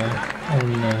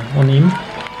on him,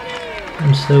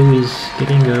 and so he's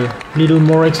getting a little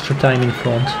more extra time in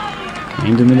front.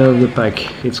 In the middle of the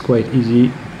pack, it's quite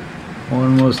easy.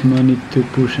 Almost no need to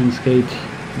push and skate.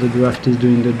 The draft is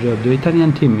doing the job. The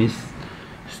Italian team is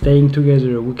staying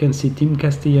together. We can see Team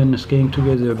Castillon skating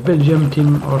together. Belgium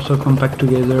team also compact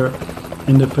together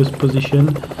in the first position.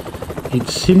 It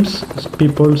seems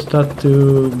people start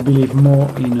to believe more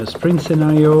in a sprint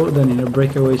scenario than in a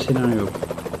breakaway scenario.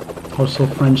 Also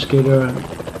French skater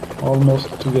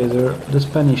almost together. The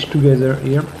Spanish together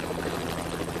here.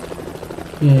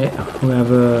 Yeah, we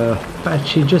have a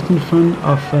Pachi just in front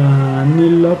of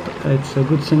Nil Llop. It's a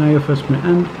good scenario for sprint.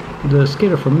 And the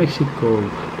skater from Mexico,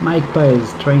 Mike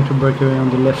Paez, trying to break away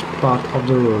on the left part of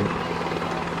the road.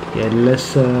 Yeah,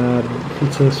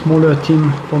 it's a smaller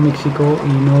team for Mexico.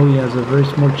 He has a very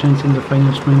small chance in the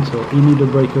final sprint, so he needs a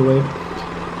breakaway.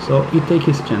 So he takes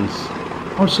his chance.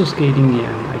 Also skating,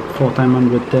 yeah, like 4 times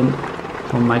 110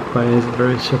 from Mike Paez.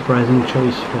 Very surprising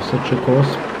choice for such a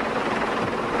course.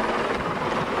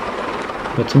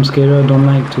 But some skaters don't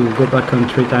like to go back on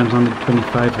 3 times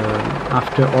 125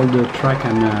 after all the track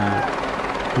and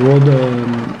road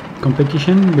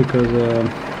competition, because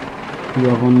you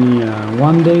have only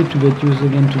 1 day to get used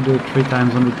again to the 3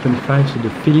 times 125, so the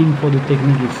feeling for the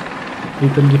technique is a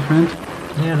little different.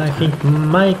 Yeah, and I think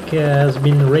Mike has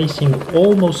been racing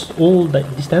almost all the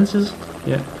distances.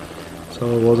 Yeah, so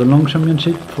it was a long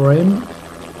championship for him.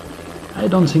 I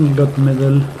don't think he got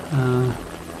medal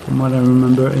from what I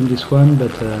remember in this one,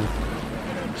 but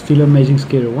still amazing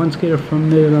skater. One skater from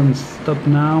Netherlands stopped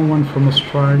now, one from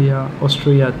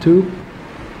Austria too.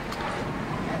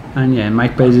 And yeah,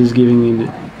 Mike Paez is giving it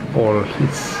all.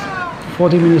 It's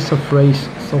 40 minutes of race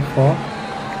so far,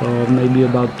 so maybe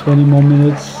about 20 more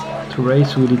minutes to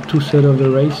race. We did 2/3 of the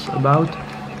race about.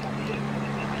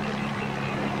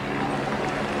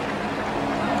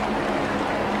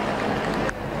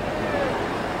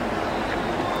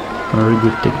 Very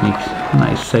good techniques,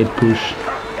 nice side push,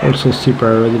 also super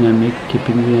aerodynamic,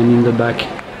 keeping the hand in the back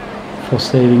for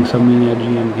saving some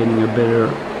energy and getting a better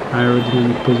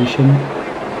aerodynamic position.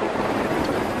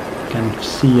 You can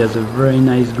see he has a very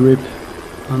nice grip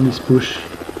on this push.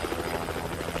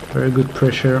 Very good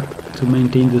pressure to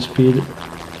maintain the speed.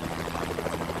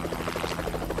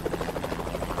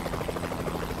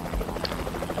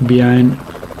 Behind,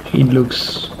 it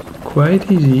looks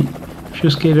quite easy. Few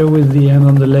skater with the hand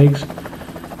on the legs,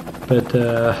 but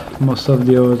most of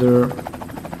the other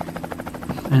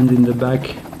hand in the back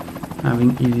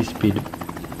having easy speed.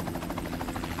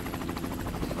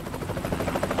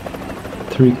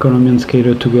 3 Colombian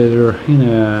skaters together in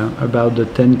about the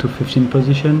 10 to 15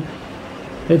 position.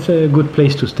 It's a good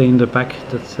place to stay in the pack.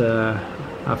 That's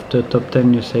after top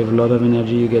 10 you save a lot of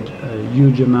energy, you get a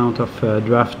huge amount of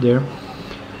draft there.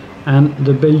 And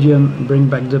the Belgian bring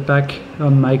back the pack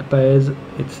on Mike Paez.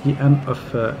 It's the end of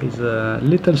his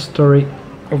little story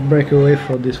of breakaway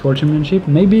for this World Championship.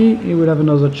 Maybe he will have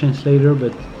another chance later,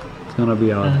 but it's gonna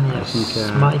be hard. Yes, I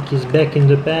think Mike is back in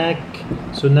the pack,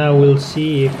 so now we'll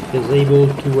see if he's able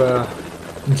to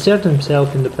insert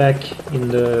himself in the pack in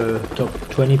the top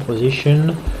 20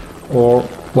 position, or,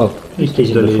 well, he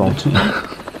stays in the front.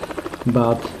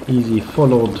 Bart easy,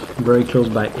 followed very close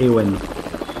by Ewen.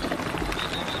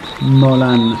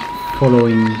 Nolan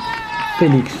following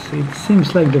Felix. It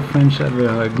seems like the French have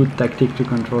a good tactic to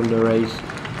control the race.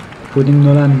 Putting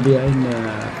Nolan behind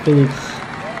Felix,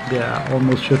 they are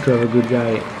almost sure to have a good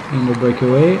guy in the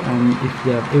breakaway, and if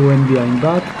they have Ewen behind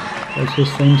Bart, also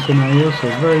same scenario, so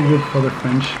very good for the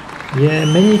French. Yeah,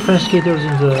 many French skaters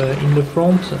in the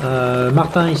front.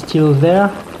 Martin is still there.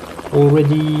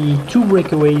 Already 2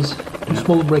 breakaways, 2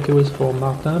 small breakaways for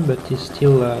Martin, but he's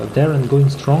still there and going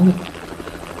strong.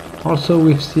 Also,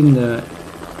 we've seen the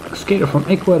skater from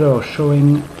Ecuador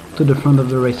showing to the front of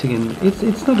the race again.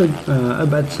 It's not a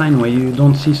bad sign where you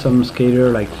don't see some skater,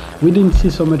 like we didn't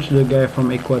see so much the guy from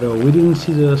Ecuador, we didn't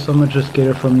see so much the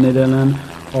skater from Netherlands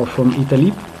or from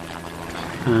Italy.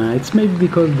 It's maybe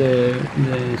because they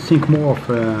think more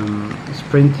of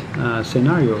sprint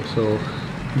scenario, so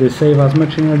they save as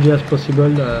much energy as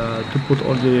possible to put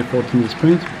all the effort in the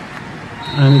sprint,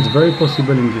 and it's very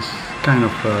possible in this kind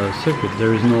of circuit.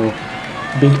 There is no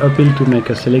big uphill to make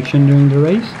a selection during the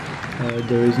race.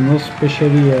 There is no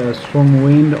especially strong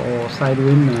wind or side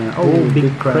wind.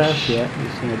 Big crash. Yeah, you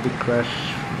see a big crash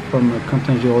from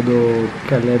Quentin Giraudeau,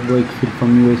 Caleb Wakefield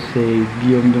from USA,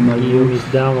 Guillaume de Malraux. Guillaume is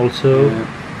down also.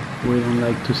 We don't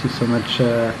like to see so much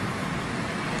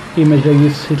image like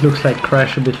this. It looks like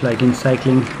crash, a bit like in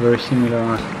cycling, very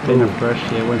similar kind of crash.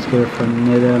 Yeah, one skater from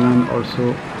Netherlands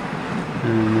also.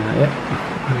 And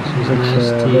this is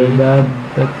looks very bad,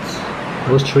 but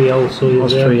Austria also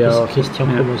is Austria there, also, Christian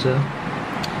yeah. Promoser.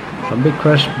 A big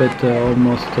crash, but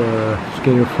almost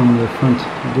skater from the front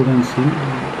didn't see.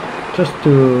 Just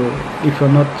to, if you're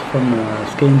not from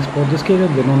skating sport, the skaters,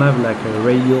 they don't have like a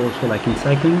radio also like in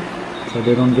cycling, so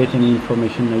they don't get any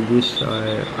information like this.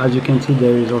 As you can see,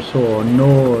 there is also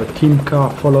no team car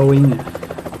following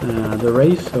the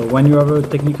race, so when you have a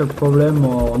technical problem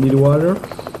or need water,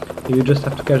 you just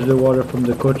have to catch the water from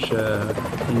the coach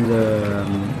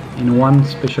in one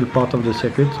special part of the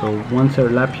circuit. So once a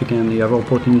lap you have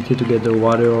opportunity to get the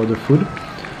water or the food.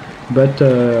 But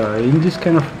in this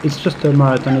kind of, it's just a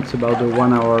marathon, it's about a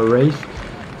 1 hour race.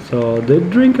 So they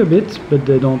drink a bit, but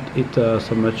they don't eat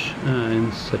so much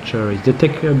in such a race. They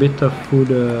take a bit of food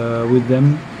with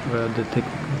them. They take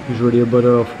usually a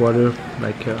bottle of water,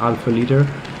 like half a liter,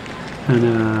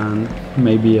 and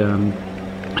maybe a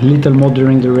little more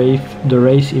during the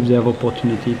race if they have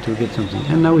opportunity to get something.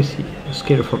 And now we see a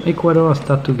skater from Ecuador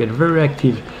start to get very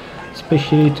active,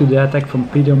 especially to the attack from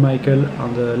Peter Michael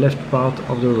on the left part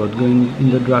of the road, going in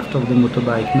the draft of the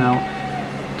motorbike now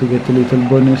to get a little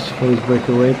bonus for his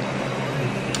breakaway.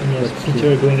 Yes,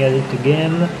 Peter going at it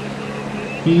again.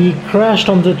 He crashed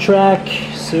on the track,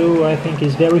 so I think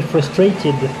he's very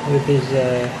frustrated with his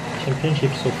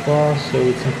championship so far, so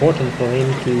it's important for him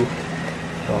to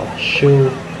show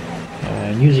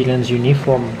New Zealand's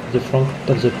uniform at the front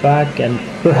of the pack, and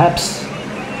perhaps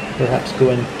go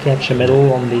and catch a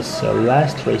medal on this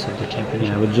last race of the championship.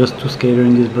 Yeah, with just 2 skaters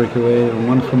in this breakaway,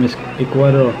 one from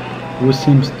Ecuador who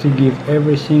seems to give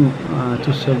everything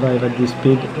to survive at this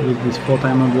speed with this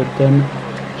 4x110,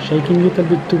 shaking a little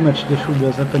bit too much the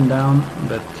shoulders up and down,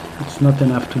 but it's not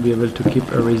enough to be able to keep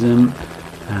a rhythm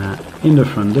in the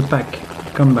front. The pack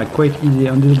come back quite easy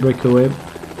on this breakaway.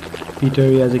 Peter,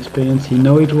 he has experience, he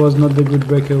know it was not the good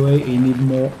breakaway, he need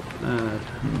more,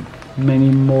 many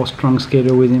more strong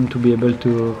skaters with him to be able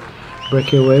to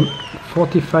break away.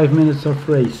 45 minutes of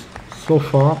race so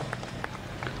far.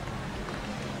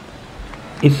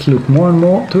 It's looked more and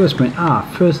more to a sprint.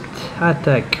 First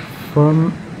attack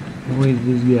from, with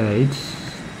this guy, it's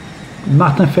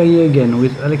Martin Ferrier again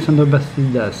with Alexander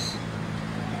Bastidas.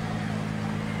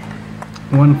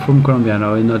 one from Colombia.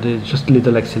 No, it's just a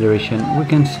little acceleration. We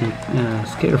can see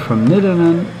skater from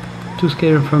Netherlands, two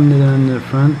skater from Netherlands in the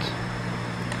front.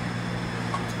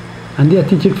 And the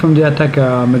attitude from the attack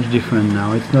are much different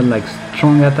now. It's not like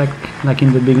strong attack like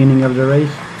in the beginning of the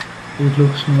race. It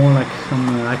looks more like some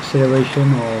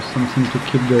acceleration or something to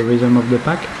keep the rhythm of the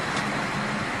pack.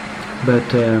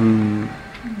 But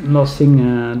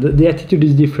nothing. The attitude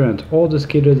is different. All the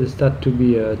skaters they start to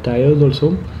be tired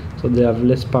also, so they have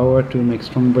less power to make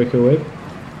strong breakaway.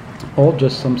 Or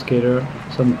just some skater,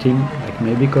 some team like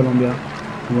maybe Colombia,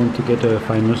 who want to get a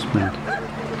final sprint.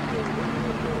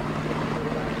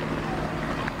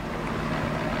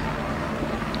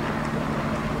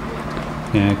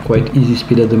 Yeah, quite easy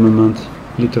speed at the moment,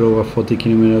 little over 40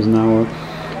 kilometers an hour.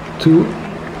 Two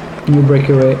new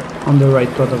breakaway on the right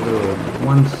part of the road.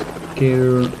 One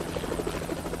skater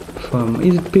from,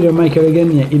 is it Peter Michael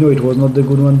again? Yeah, it was not the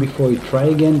good one before. He tried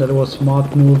again, that was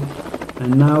smart move.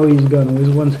 And now he's gone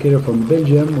with one skater from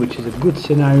Belgium, which is a good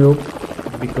scenario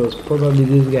because probably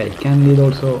this guy can lead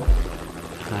also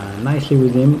nicely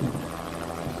with him.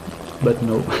 But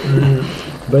no.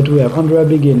 But we have Andrea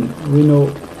Begin. We know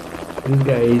this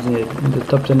guy is in the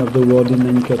top 10 of the world in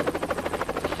 9 Cup.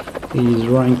 He is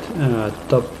ranked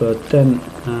top 10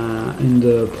 in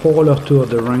the Pro Roller Tour,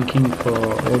 the ranking for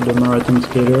all the marathon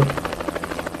skater.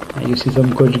 You see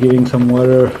some coach giving some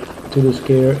water to the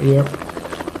skater here.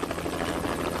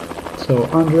 So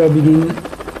Andrea Begin,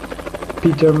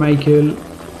 Peter Michael,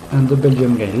 and the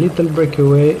Belgian guy. Little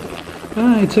breakaway.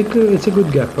 It's a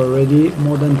good gap already.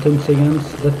 More than 10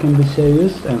 seconds. That can be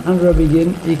serious. And Andrea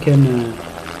Begin, he can.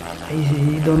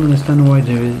 He don't understand why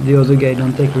the other guy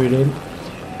don't take relay.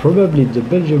 Probably the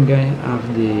Belgian guy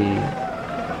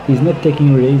he's not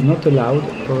taking relay, he's not allowed.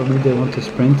 Probably they want to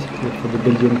sprint for the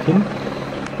Belgian team.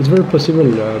 It's very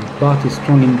possible. Bart is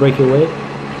strong in breakaway,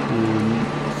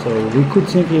 so we could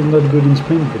think he's not good in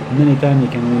sprint, but many times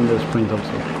he can win the sprint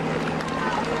also.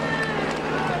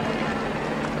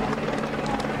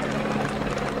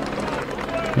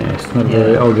 Yeah, it's not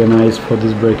very organized for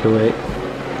this breakaway.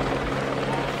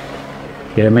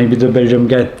 Yeah, maybe the Belgium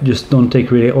guy just don't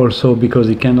take relay also because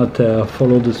he cannot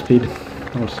follow the speed.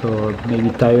 Also maybe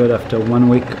tired after 1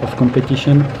 week of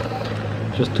competition.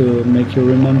 Just to make you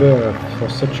remember, for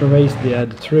such a race they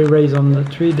had 3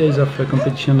 days of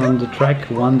competition on the track,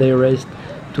 1 day race,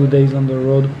 2 days on the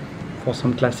road for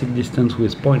some classic distance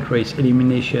with point race,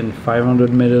 elimination,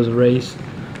 500 meters race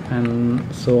and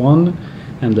so on.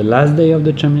 And the last day of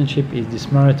the championship is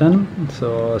this marathon.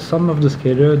 So some of the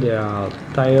skaters, they are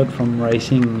tired from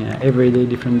racing every day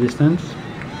different distance.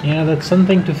 Yeah, that's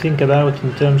something to think about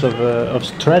in terms of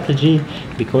strategy,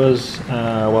 because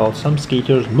some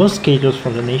skaters, most skaters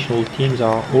from the national teams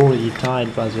are already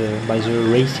tired by the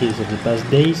races of the past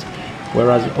days,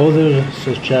 whereas others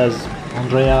such as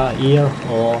Andrea here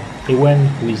or Ewen,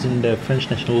 who is in the French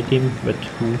national team but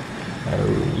who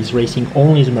is racing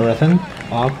only the marathon,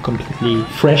 are completely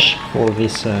fresh for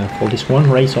this one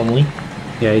race only.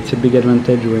 Yeah, it's a big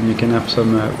advantage when you can have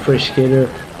some fresh skater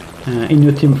in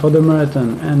your team for the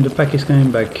marathon, and the pack is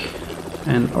coming back,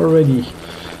 and already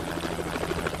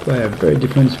very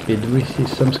different speed. We see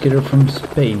some skater from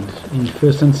Spain in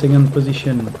first and second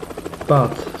position,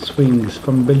 Bart Swings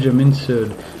from Belgium in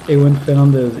third, Ewen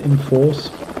Fernandez in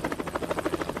fourth.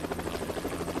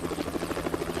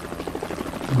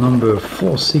 Number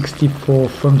 464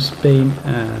 from Spain,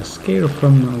 skater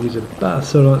with a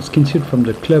Barcelona skin suit from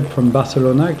the club from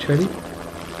Barcelona actually.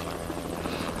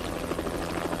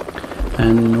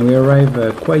 And we arrive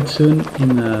quite soon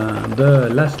in the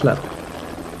last lap.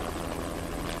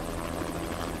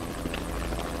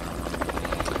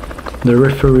 The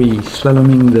referee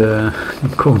slaloming the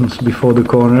cones before the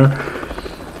corner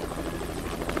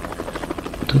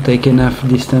to take enough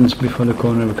distance before the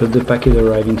corner, because the pack is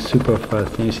arriving super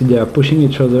fast. And you see they are pushing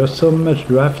each other, so much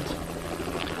draft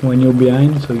when you're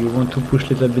behind, so you want to push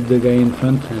a little bit the guy in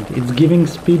front, and it's giving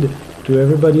speed to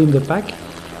everybody in the pack.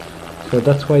 So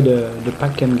that's why the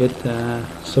pack can get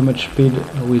so much speed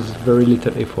with very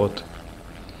little effort.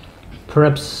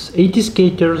 Perhaps 80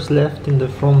 skaters left in the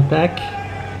front pack.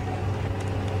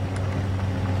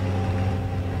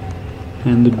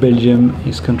 And the Belgium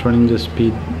is controlling the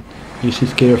speed. You see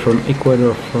skater from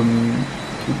Ecuador, from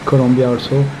Colombia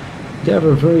also. They have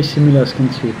a very similar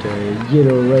skin suit,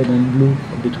 yellow, red and blue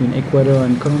between Ecuador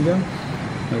and Colombia.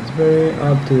 It's very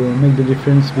hard to make the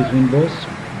difference between both.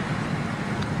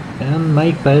 And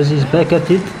Mike Paez is back at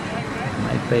it.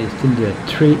 Mike Paez still there.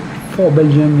 3-4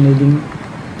 Belgium leading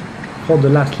for the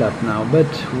last lap now. But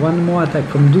one more attack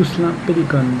from Doucelin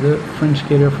Pedicone, the French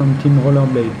skater from Team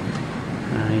Rollerblade.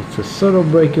 It's a solo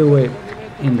breakaway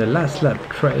in the last lap,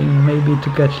 trying maybe to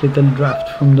catch little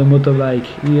draft from the motorbike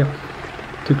here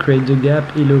to create the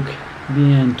gap. He look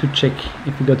behind to check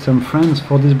if he got some friends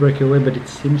for this breakaway, but it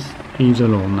seems he's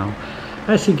alone now.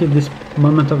 I think at this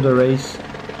moment of the race,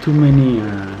 too many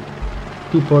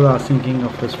people are thinking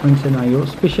of a sprint scenario,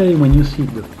 especially when you see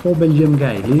the 4 Belgium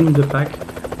guys leading the pack,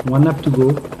 1 lap to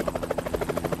go.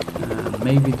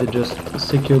 Maybe they just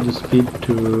secure the speed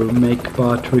to make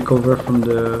Bart recover from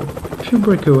the few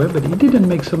breakaway, but he didn't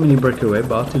make so many breakaway,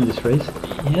 Bart, in this race.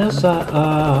 Yes,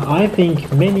 I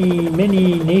think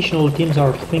many national teams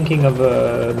are thinking of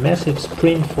a massive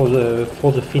sprint for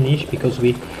the finish, because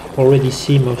we already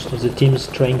see most of the teams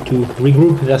trying to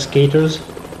regroup their skaters.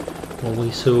 Well,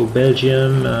 we saw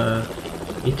Belgium,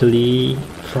 Italy,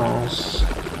 France,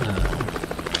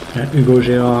 Hugo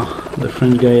Gerard, the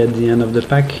French guy at the end of the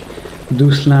pack,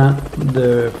 Doucelin,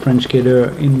 the French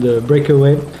skater, in the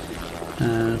breakaway.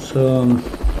 So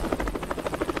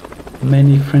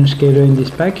many French skaters in this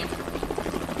pack,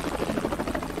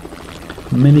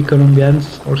 many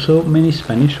Colombians, also many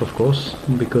Spanish, of course,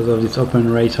 because of this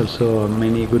open race. Also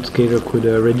many good skaters could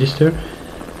register.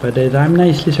 But I'm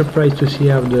nicely surprised to see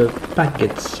how the pack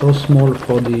gets so small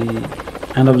for the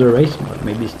end of the race. But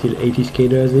maybe still 80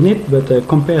 skaters in it, but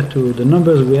compared to the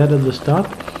numbers we had at the start,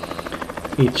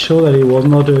 it shows that it was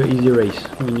not an easy race.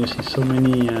 When you see so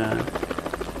many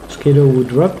skaters who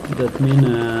drop, that means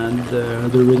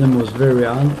the rhythm was very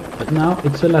hard. But now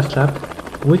it's the last lap.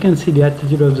 We can see the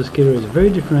attitude of the skater is very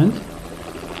different.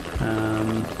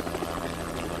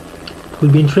 It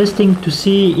will be interesting to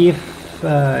see if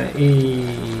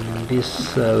in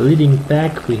this leading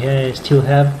pack we still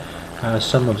have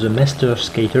some of the master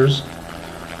skaters.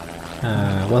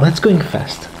 Well, that's going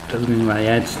fast.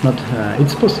 Yeah, it's not.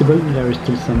 It's possible. There is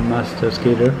still some master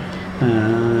skater.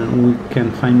 We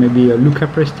can find maybe Luca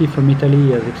Presti from Italy.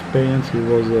 He has experience. He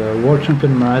was a world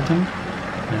champion marathon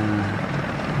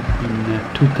in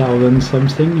 2000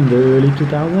 something, in the early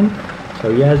 2000.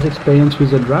 So he has experience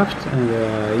with the draft, and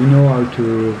he know how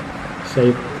to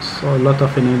save a lot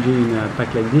of energy in a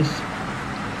pack like this.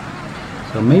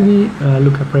 So maybe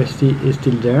Luca Presti is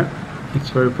still there. It's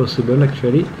very possible,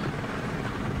 actually.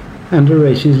 And the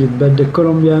race is lit by the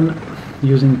Colombian,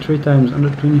 using 3 times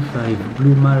 125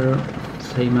 blue matter,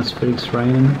 same as Felix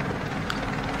Rijhnen.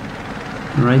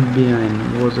 Right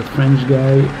behind was a French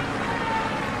guy.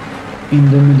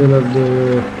 In the middle of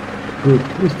the group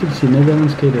we still see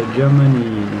Netherlands skater,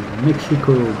 Germany,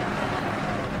 Mexico,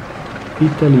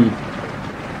 Italy,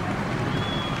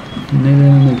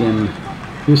 Netherlands again.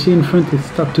 You see in front it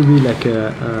starts to be like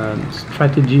a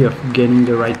strategy of getting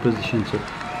the right position. So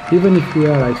even if we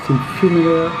are like still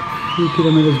few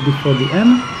kilometers before the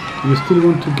end, you still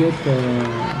want to get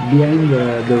behind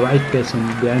the right person,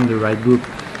 behind the right group.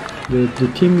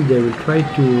 The team, they will try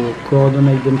to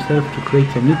coordinate themselves to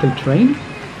create a little train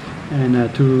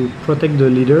and to protect the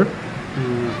leader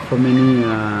from any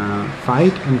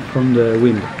fight and from the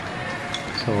wind.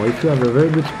 So if you have a very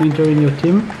good sprinter in your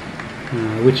team,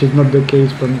 which is not the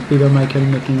case from Peter Michael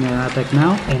making an attack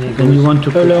now, and then you want to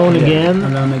alone again,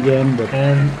 but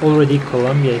and already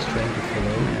Colombia is trying to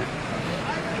follow.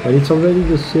 Yeah. But it's already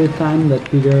the 3rd time that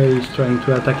Peter is trying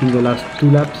to attack in the last 2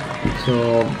 laps,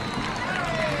 so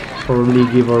probably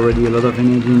give already a lot of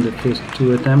energy in the first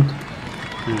 2 attempts.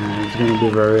 It's going to be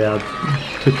very hard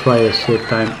to try a 3rd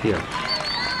time here.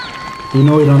 You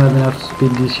know we don't have enough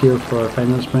speed this year for a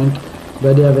final sprint,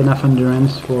 but they have enough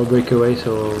endurance for a breakaway,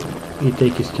 so he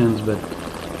takes his chance, but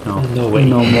no way.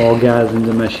 No more gas in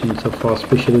the machine so far,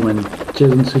 especially when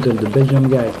Jason Suttle, the Belgian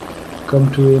guy,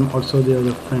 come to him. Also the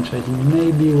other French, I think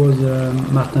maybe it was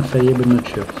Martin Fayet, but not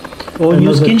sure. Oh,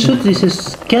 new skin shoot, this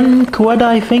is Ken Kuwada,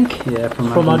 I think? Yeah,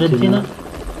 from Argentina.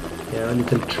 Yeah, a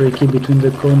little tricky between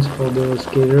the cones for the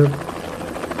skater.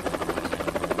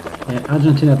 Yeah,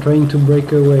 Argentina trying to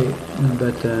break away,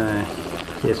 but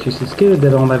yes, you see skaters,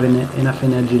 they don't have enough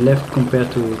energy left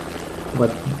compared to what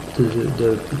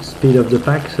the speed of the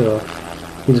pack, so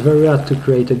it's very hard to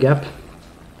create a gap,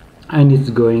 and it's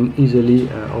going easily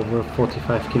over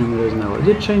 45 kilometers an hour.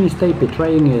 The Chinese Taipei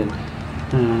trying it.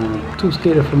 2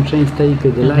 skaters from Chinese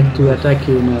Taipei, they like to attack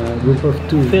in a group of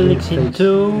 2. Felix in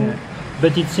 2,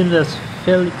 but it seems as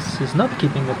Felix is not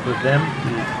keeping up with them.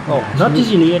 Yeah. Oh, not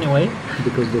easily anyway.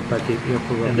 Because the pack is here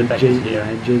probably. And the pack is here.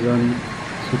 Jason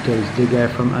Suttle is the guy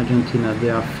from Argentina.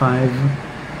 There are 5.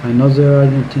 Another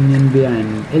Argentinian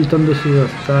behind. Elton de Souza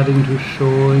starting to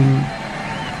show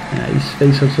his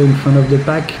face also in front of the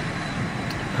pack.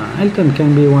 Elton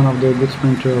can be one of the good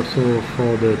sprinters also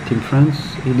for the Team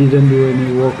France. He didn't do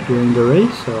any work during the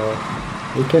race, so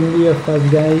he can be a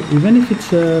fast guy, even if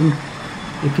it's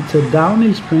a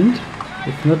downhill sprint.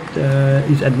 it's not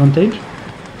his advantage.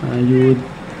 You would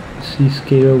see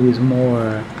skater with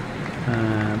more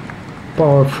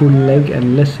powerful leg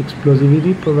and less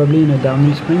explosivity, probably in a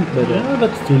downhill sprint,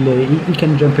 but still he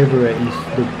can jump everywhere. He's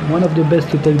one of the best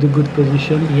to take the good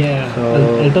position. Yeah, so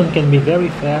Elton can be very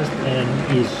fast and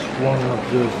is one of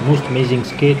the most amazing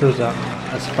skaters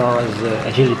as far as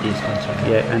agility is concerned.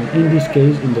 Yeah, and in this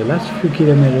case, in the last few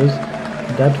kilometers,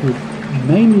 that would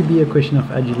mainly be a question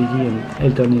of agility, and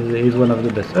Elton is one of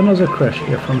the best. Another crash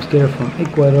here from skater from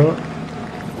Ecuador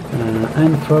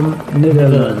and from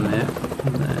Netherlands.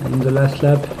 In the last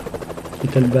lap,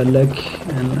 little bad luck,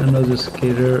 and another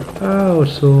skater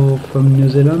also from New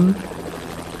Zealand.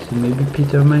 So maybe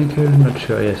Peter Michael, not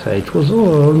sure. Yes, it was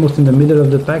almost in the middle of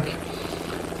the pack.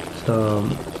 So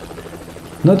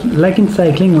not like in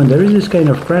cycling, when there is this kind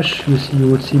of crash, you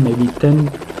would see maybe 10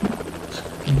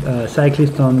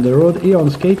 cyclists on the road. Here on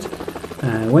skates,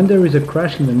 when there is a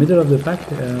crash in the middle of the pack,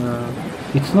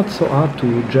 it's not so hard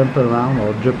to jump around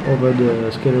or jump over the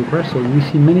skater crash. So we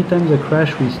see many times a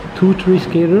crash with 2-3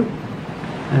 skaters,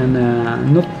 and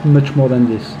not much more than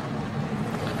this.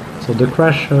 So the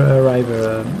crash arrive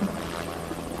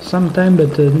sometime,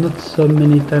 but not so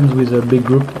many times with a big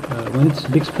group. When it's a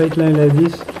big straight line like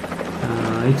this,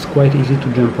 it's quite easy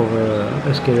to jump over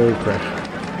a skater crash.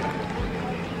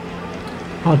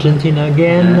 Argentina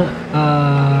again.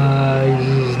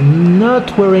 He's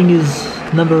not wearing his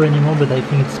number anymore, but I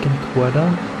think it's Kuwada.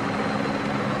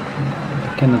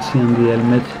 I cannot see on the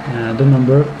helmet the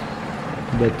number,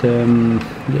 but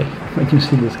yeah, when you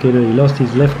see the skater, he lost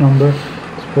his left number.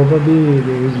 It's probably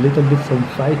there is a little bit some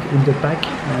fight in the pack,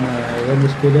 and when the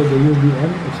skater they use the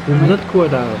helmet, it's not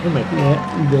Kuwada. Yeah,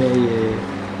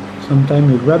 they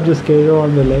sometimes you grab the skater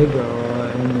on the leg,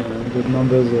 and the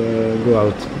numbers go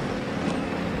out.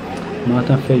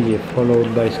 Martin Fellier,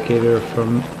 followed by skater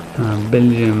from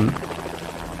Belgium,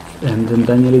 and then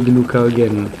Daniele De Luca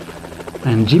again,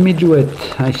 and Jimmy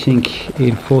Jouette, I think,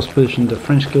 in fourth position. The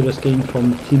French skaters came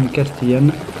from Team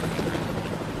Castillon.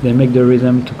 They make the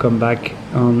rhythm to come back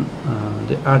on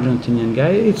the Argentinian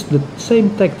guy. It's the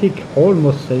same tactic,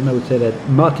 almost same. I would say that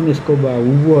Martin Escobar,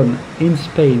 who won in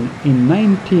Spain in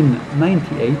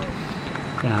 1998.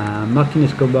 Martin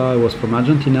Escobar was from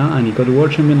Argentina, and he got a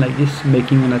world champion like this,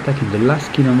 making an attack in the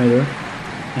last kilometer,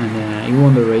 and he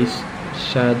won the race.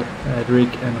 Chad, Edric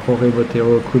and Jorge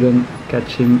Botero couldn't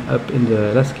catch him up in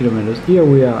the last kilometers. Here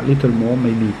we are a little more,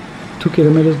 maybe 2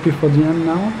 kilometers before the end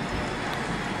now.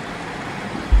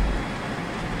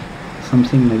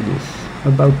 Something like this.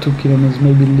 About 2 kilometers,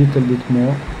 maybe a little bit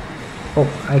more. Oh,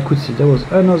 I could see there was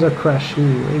another crash.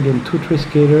 Ooh, again, 2-3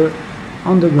 skaters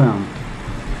on the ground.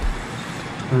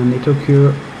 And it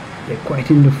occurred quite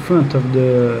in the front of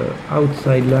the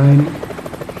outside line.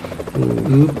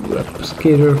 A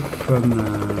skater from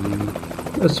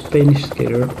a Spanish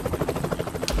skater,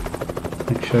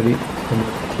 actually from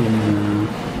Team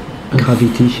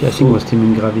Gravity. I think it was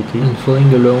Team Gravity. And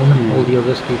falling alone, all the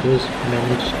other skaters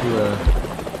managed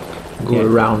to go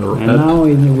around or and up. Now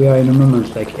we are in a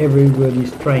moment like everybody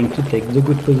is trying to take the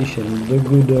good position, the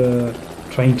good,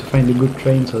 trying to find a good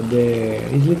train. So there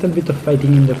is a little bit of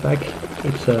fighting in the pack.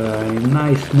 It's a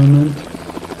nice moment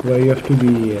where you have to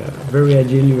be very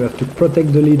agile. You have to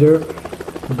protect the leader,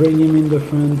 bring him in the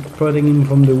front, protect him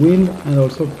from the wind, and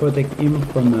also protect him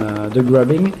from the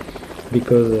grabbing,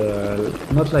 because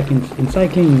not like in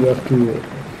cycling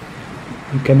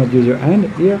you cannot use your hand.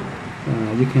 Here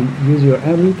you can use your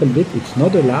hand a little bit. It's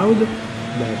not allowed,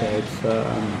 but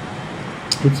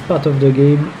it's part of the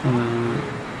game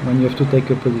when you have to take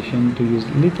a position to use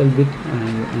a little bit,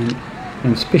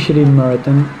 and especially in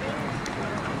marathon.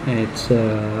 It's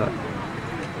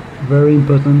very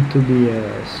important to be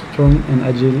strong and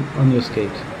agile on your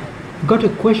skate. Got a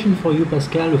question for you,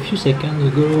 Pascal. A few seconds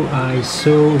ago I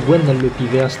saw Gwendal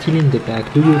Lepivert still in the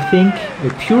pack. Do you think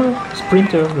a pure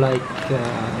sprinter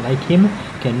like him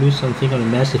can lose something on a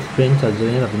massive sprint at the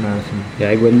end of the marathon?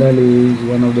 Yeah, Gwendal is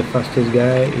one of the fastest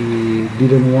guys. He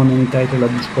didn't win any title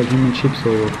at this World Championship,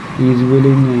 so he is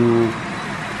willing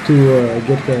to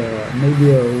get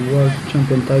maybe a world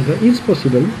champion title. It's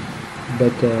possible,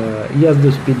 but he has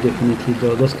the speed definitely.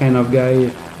 Those kind of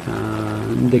guys,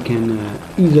 they can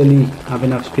easily have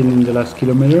enough speed in the last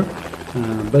kilometer,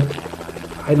 but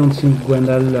I don't think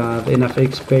Gwendal has enough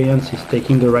experience. He's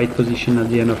taking the right position at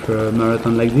the end of a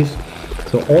marathon like this.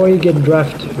 So or he get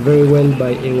drafted very well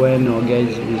by Ewen or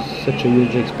guys with such a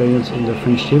huge experience in the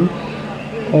French team,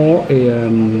 or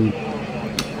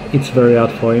it's very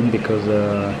hard for him because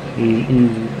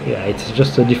it's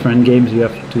just a different game. You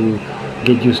have to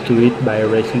get used to it by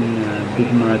racing big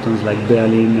marathons like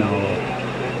Berlin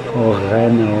or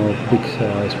Rennes or big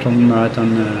strong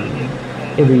marathon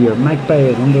every year. Magpie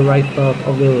is on the right part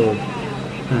of the road.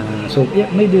 So yeah,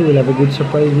 maybe we'll have a good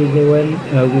surprise with Ewen,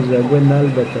 with Gwendal,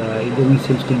 but it doesn't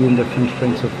seem to be in the French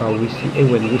train so far. We see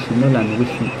Ewen, we see Nolan, we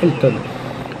see Elton.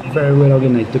 Very well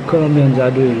organized. The Colombians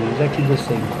are doing exactly the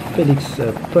same. Felix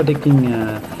protecting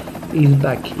his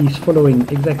back. He's following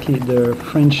exactly the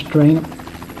French train.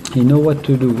 He knows what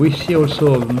to do. We see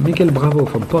also Miguel Bravo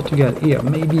from Portugal here,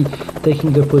 maybe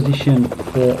taking the position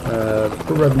for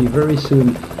probably very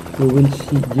soon. We will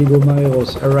see Diego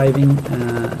Mareros arriving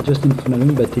just in front of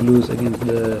him, but he loses against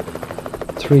the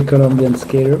 3 Colombian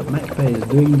skater. Magpie is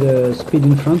doing the speed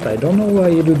in front. I don't know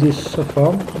why he do this so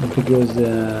far, because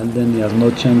then he has no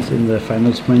chance in the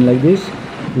final sprint like this.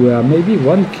 We are maybe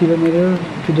 1 kilometer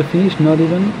to the finish, not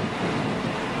even.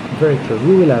 Very close.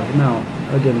 We will have now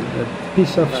again a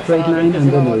piece of straight line and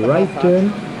then a right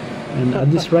turn. And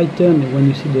at this right turn, when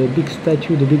you see the big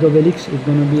statue, the big obelisk, it's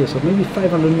going to be so maybe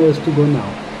 500 meters to go now.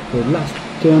 The last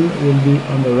turn will be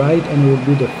on the right and will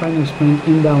be the final sprint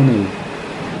in downhill.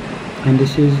 And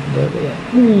this is the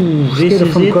skater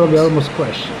from Colombia almost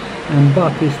crashed. And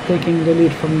Bart is taking the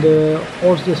lead from the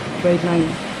horse straight line.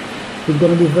 It's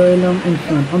going to be very long in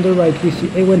front. On the right we see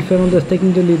Ewen Fernandez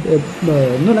taking the lead.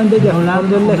 Nolan Beddiaf on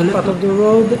the left part of the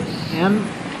road. And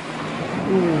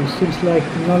seems like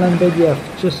Nolan Beddiaf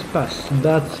just passed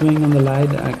that swing on the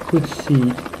line. I could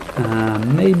see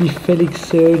maybe Felix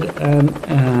third and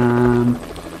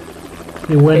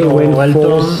Ewen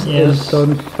fourth, yes.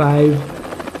 Elton 5.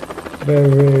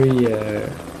 Very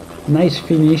nice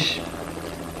finish.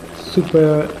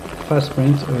 Super fast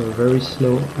sprint, very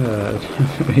slow,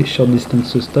 very short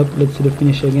distance to stop. Let's see the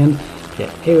finish again.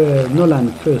 Yeah,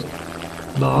 Nolan first.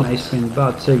 Bart. Nice sprint.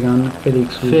 Bart second.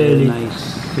 Felix with a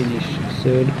nice finish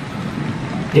third.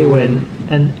 Ewen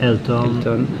and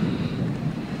Elton.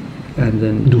 And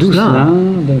then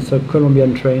Doucelin, then some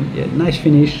Colombian train. Yeah, nice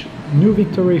finish. New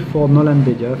victory for Nolan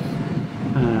Beddiaf.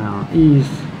 He's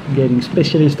getting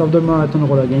specialist of the marathon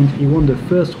roller games. He won the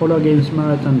first roller games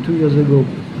marathon 2 years ago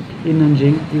in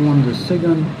Nanjing. He won the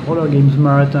second roller games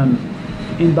marathon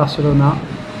in Barcelona.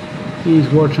 He is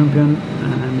world champion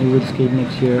and he will skate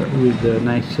next year with the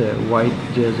nice white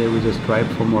jersey with a stripe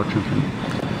for world champion.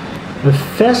 A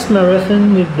fast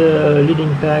marathon with the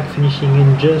leading pack finishing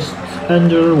in just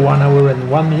under 1 hour and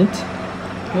 1 minute.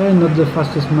 Yeah, not the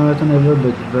fastest marathon ever,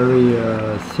 but very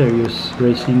serious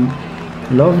racing.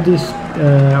 Love this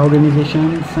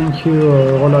organization. Thank you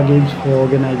Roller Games for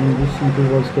organizing this Simple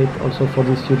World Skate, also for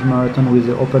this huge marathon with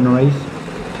the open race.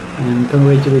 And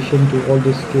congratulations to all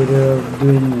the skaters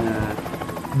doing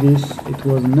this. It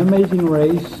was an amazing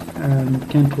race and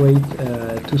can't wait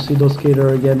to see those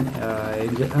skaters again at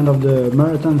the end of the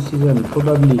marathon season,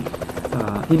 probably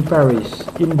in Paris,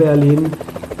 in Berlin,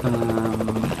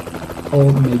 or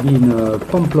maybe in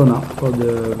Pamplona for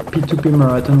the P2P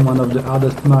marathon, one of the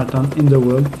hardest marathons in the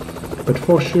world. But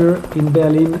for sure in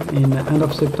Berlin in the end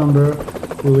of September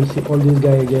we will see all these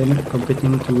guys again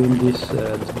competing to win this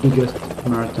the biggest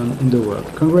marathon in the world.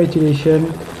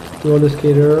 Congratulations to all the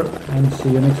skaters and see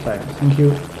you next time. Thank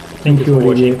you. Thank you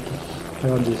Olivier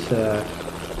for this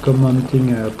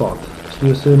commenting part. See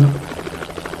you soon.